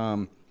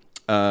amazon.com.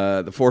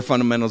 The 4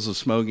 Fundamentals of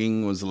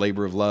Smoking was a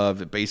labor of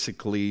love. It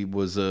basically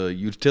was a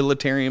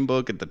utilitarian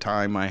book. At the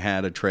time, I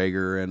had a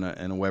Traeger and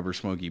a Weber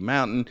Smoky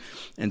Mountain.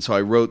 And so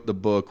I wrote the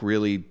book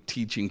really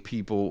teaching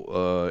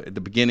people. At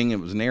the beginning, it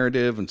was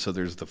narrative. And so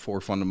there's the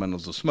 4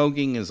 Fundamentals of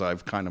Smoking as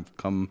I've kind of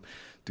come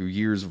through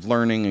years of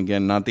learning.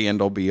 Again, not the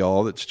end-all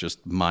be-all. It's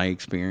just my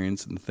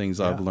experience and the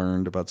things I've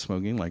learned about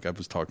smoking. Like I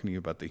was talking to you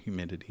about the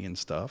humidity and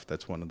stuff.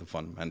 That's one of the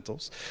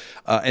fundamentals.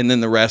 And then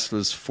the rest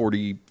was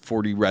 40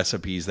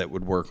 recipes that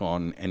would work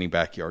on any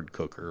backyard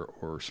cooker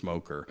or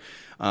smoker.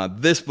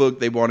 This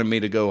book, they wanted me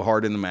to go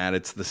hard in the mat.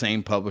 It's the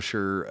same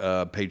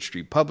publisher, Page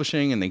Street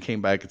Publishing, and they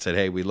came back and said,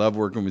 hey, we love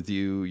working with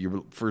you.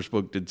 Your first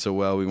book did so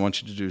well. We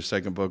want you to do a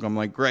second book. I'm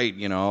like, great.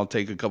 I'll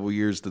take a couple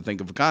years to think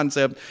of a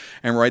concept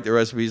and write the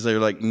recipes. They're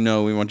like,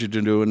 no, we want you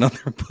to do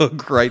another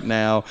book right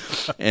now,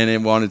 and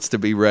it wanted to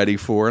be ready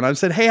for. And I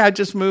said, hey, I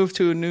just moved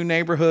to a new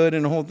neighborhood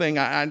and the whole thing.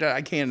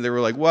 I can't. They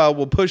were like, well,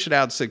 we'll push it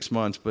out 6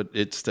 months, but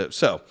it's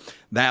so.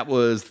 That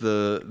was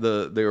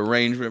the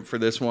arrangement for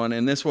this one,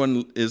 and this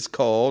one is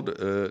called.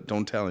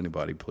 Don't tell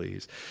anybody,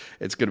 please.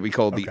 It's going to be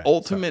called The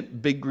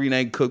Ultimate Big Green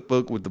Egg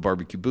Cookbook with the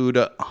Barbecue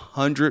Buddha.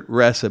 100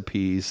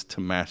 recipes to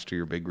master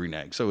your big green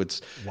egg. So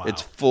it's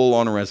full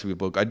on a recipe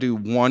book. I do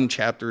one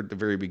chapter at the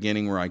very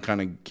beginning where I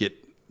kind of get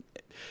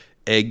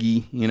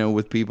eggy,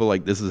 with people,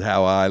 like, this is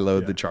how I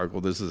load the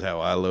charcoal, this is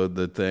how I load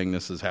the thing,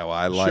 this is how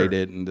I light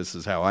it, and this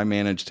is how I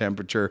manage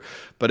temperature.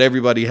 But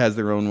everybody has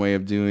their own way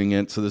of doing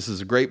it. So this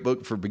is a great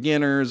book for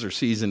beginners or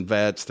seasoned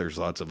vets. There's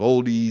lots of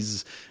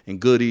oldies and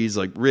goodies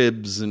like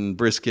ribs and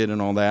brisket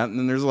and all that. And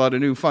then there's a lot of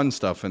new fun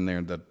stuff in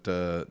there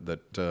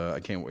that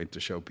I can't wait to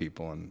show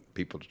people and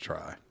people to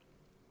try.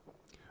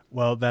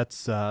 Well,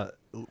 that's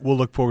we'll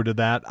look forward to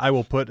that. I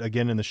will put,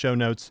 again, in the show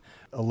notes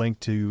a link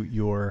to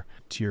your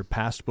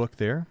past book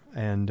there.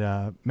 And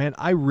man,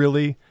 I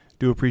really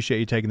do appreciate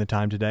you taking the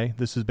time today.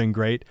 This has been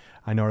great.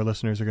 I know our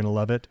listeners are going to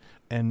love it.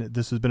 And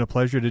this has been a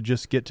pleasure to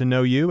just get to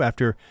know you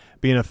after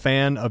being a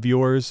fan of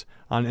yours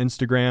on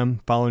Instagram,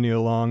 following you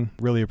along.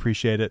 Really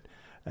appreciate it.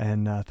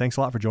 And thanks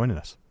a lot for joining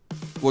us.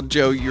 Well,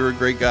 Joe, you're a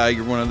great guy.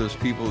 You're one of those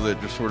people that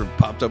just sort of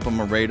popped up on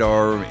my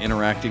radar,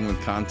 interacting with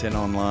content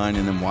online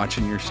and then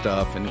watching your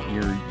stuff, and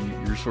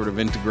your sort of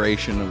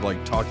integration of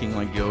like talking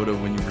like Yoda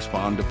when you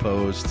respond to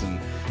posts, and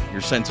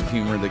your sense of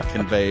humor that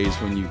conveys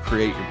when you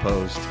create your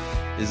post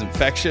is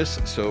infectious.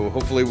 So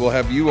hopefully we'll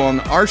have you on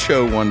our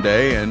show one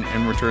day and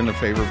return the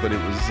favor. But it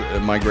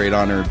was my great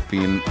honor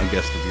being a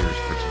guest of yours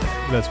for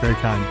today. That's very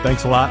kind.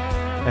 Thanks a lot.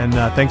 And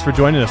thanks for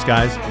joining us,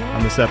 guys,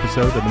 on this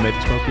episode of the May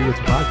the Smoke Be With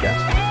You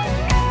podcast.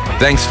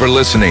 Thanks for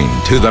listening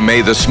to the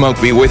May the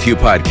Smoke Be With You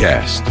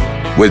podcast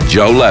with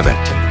Joe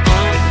Levitt.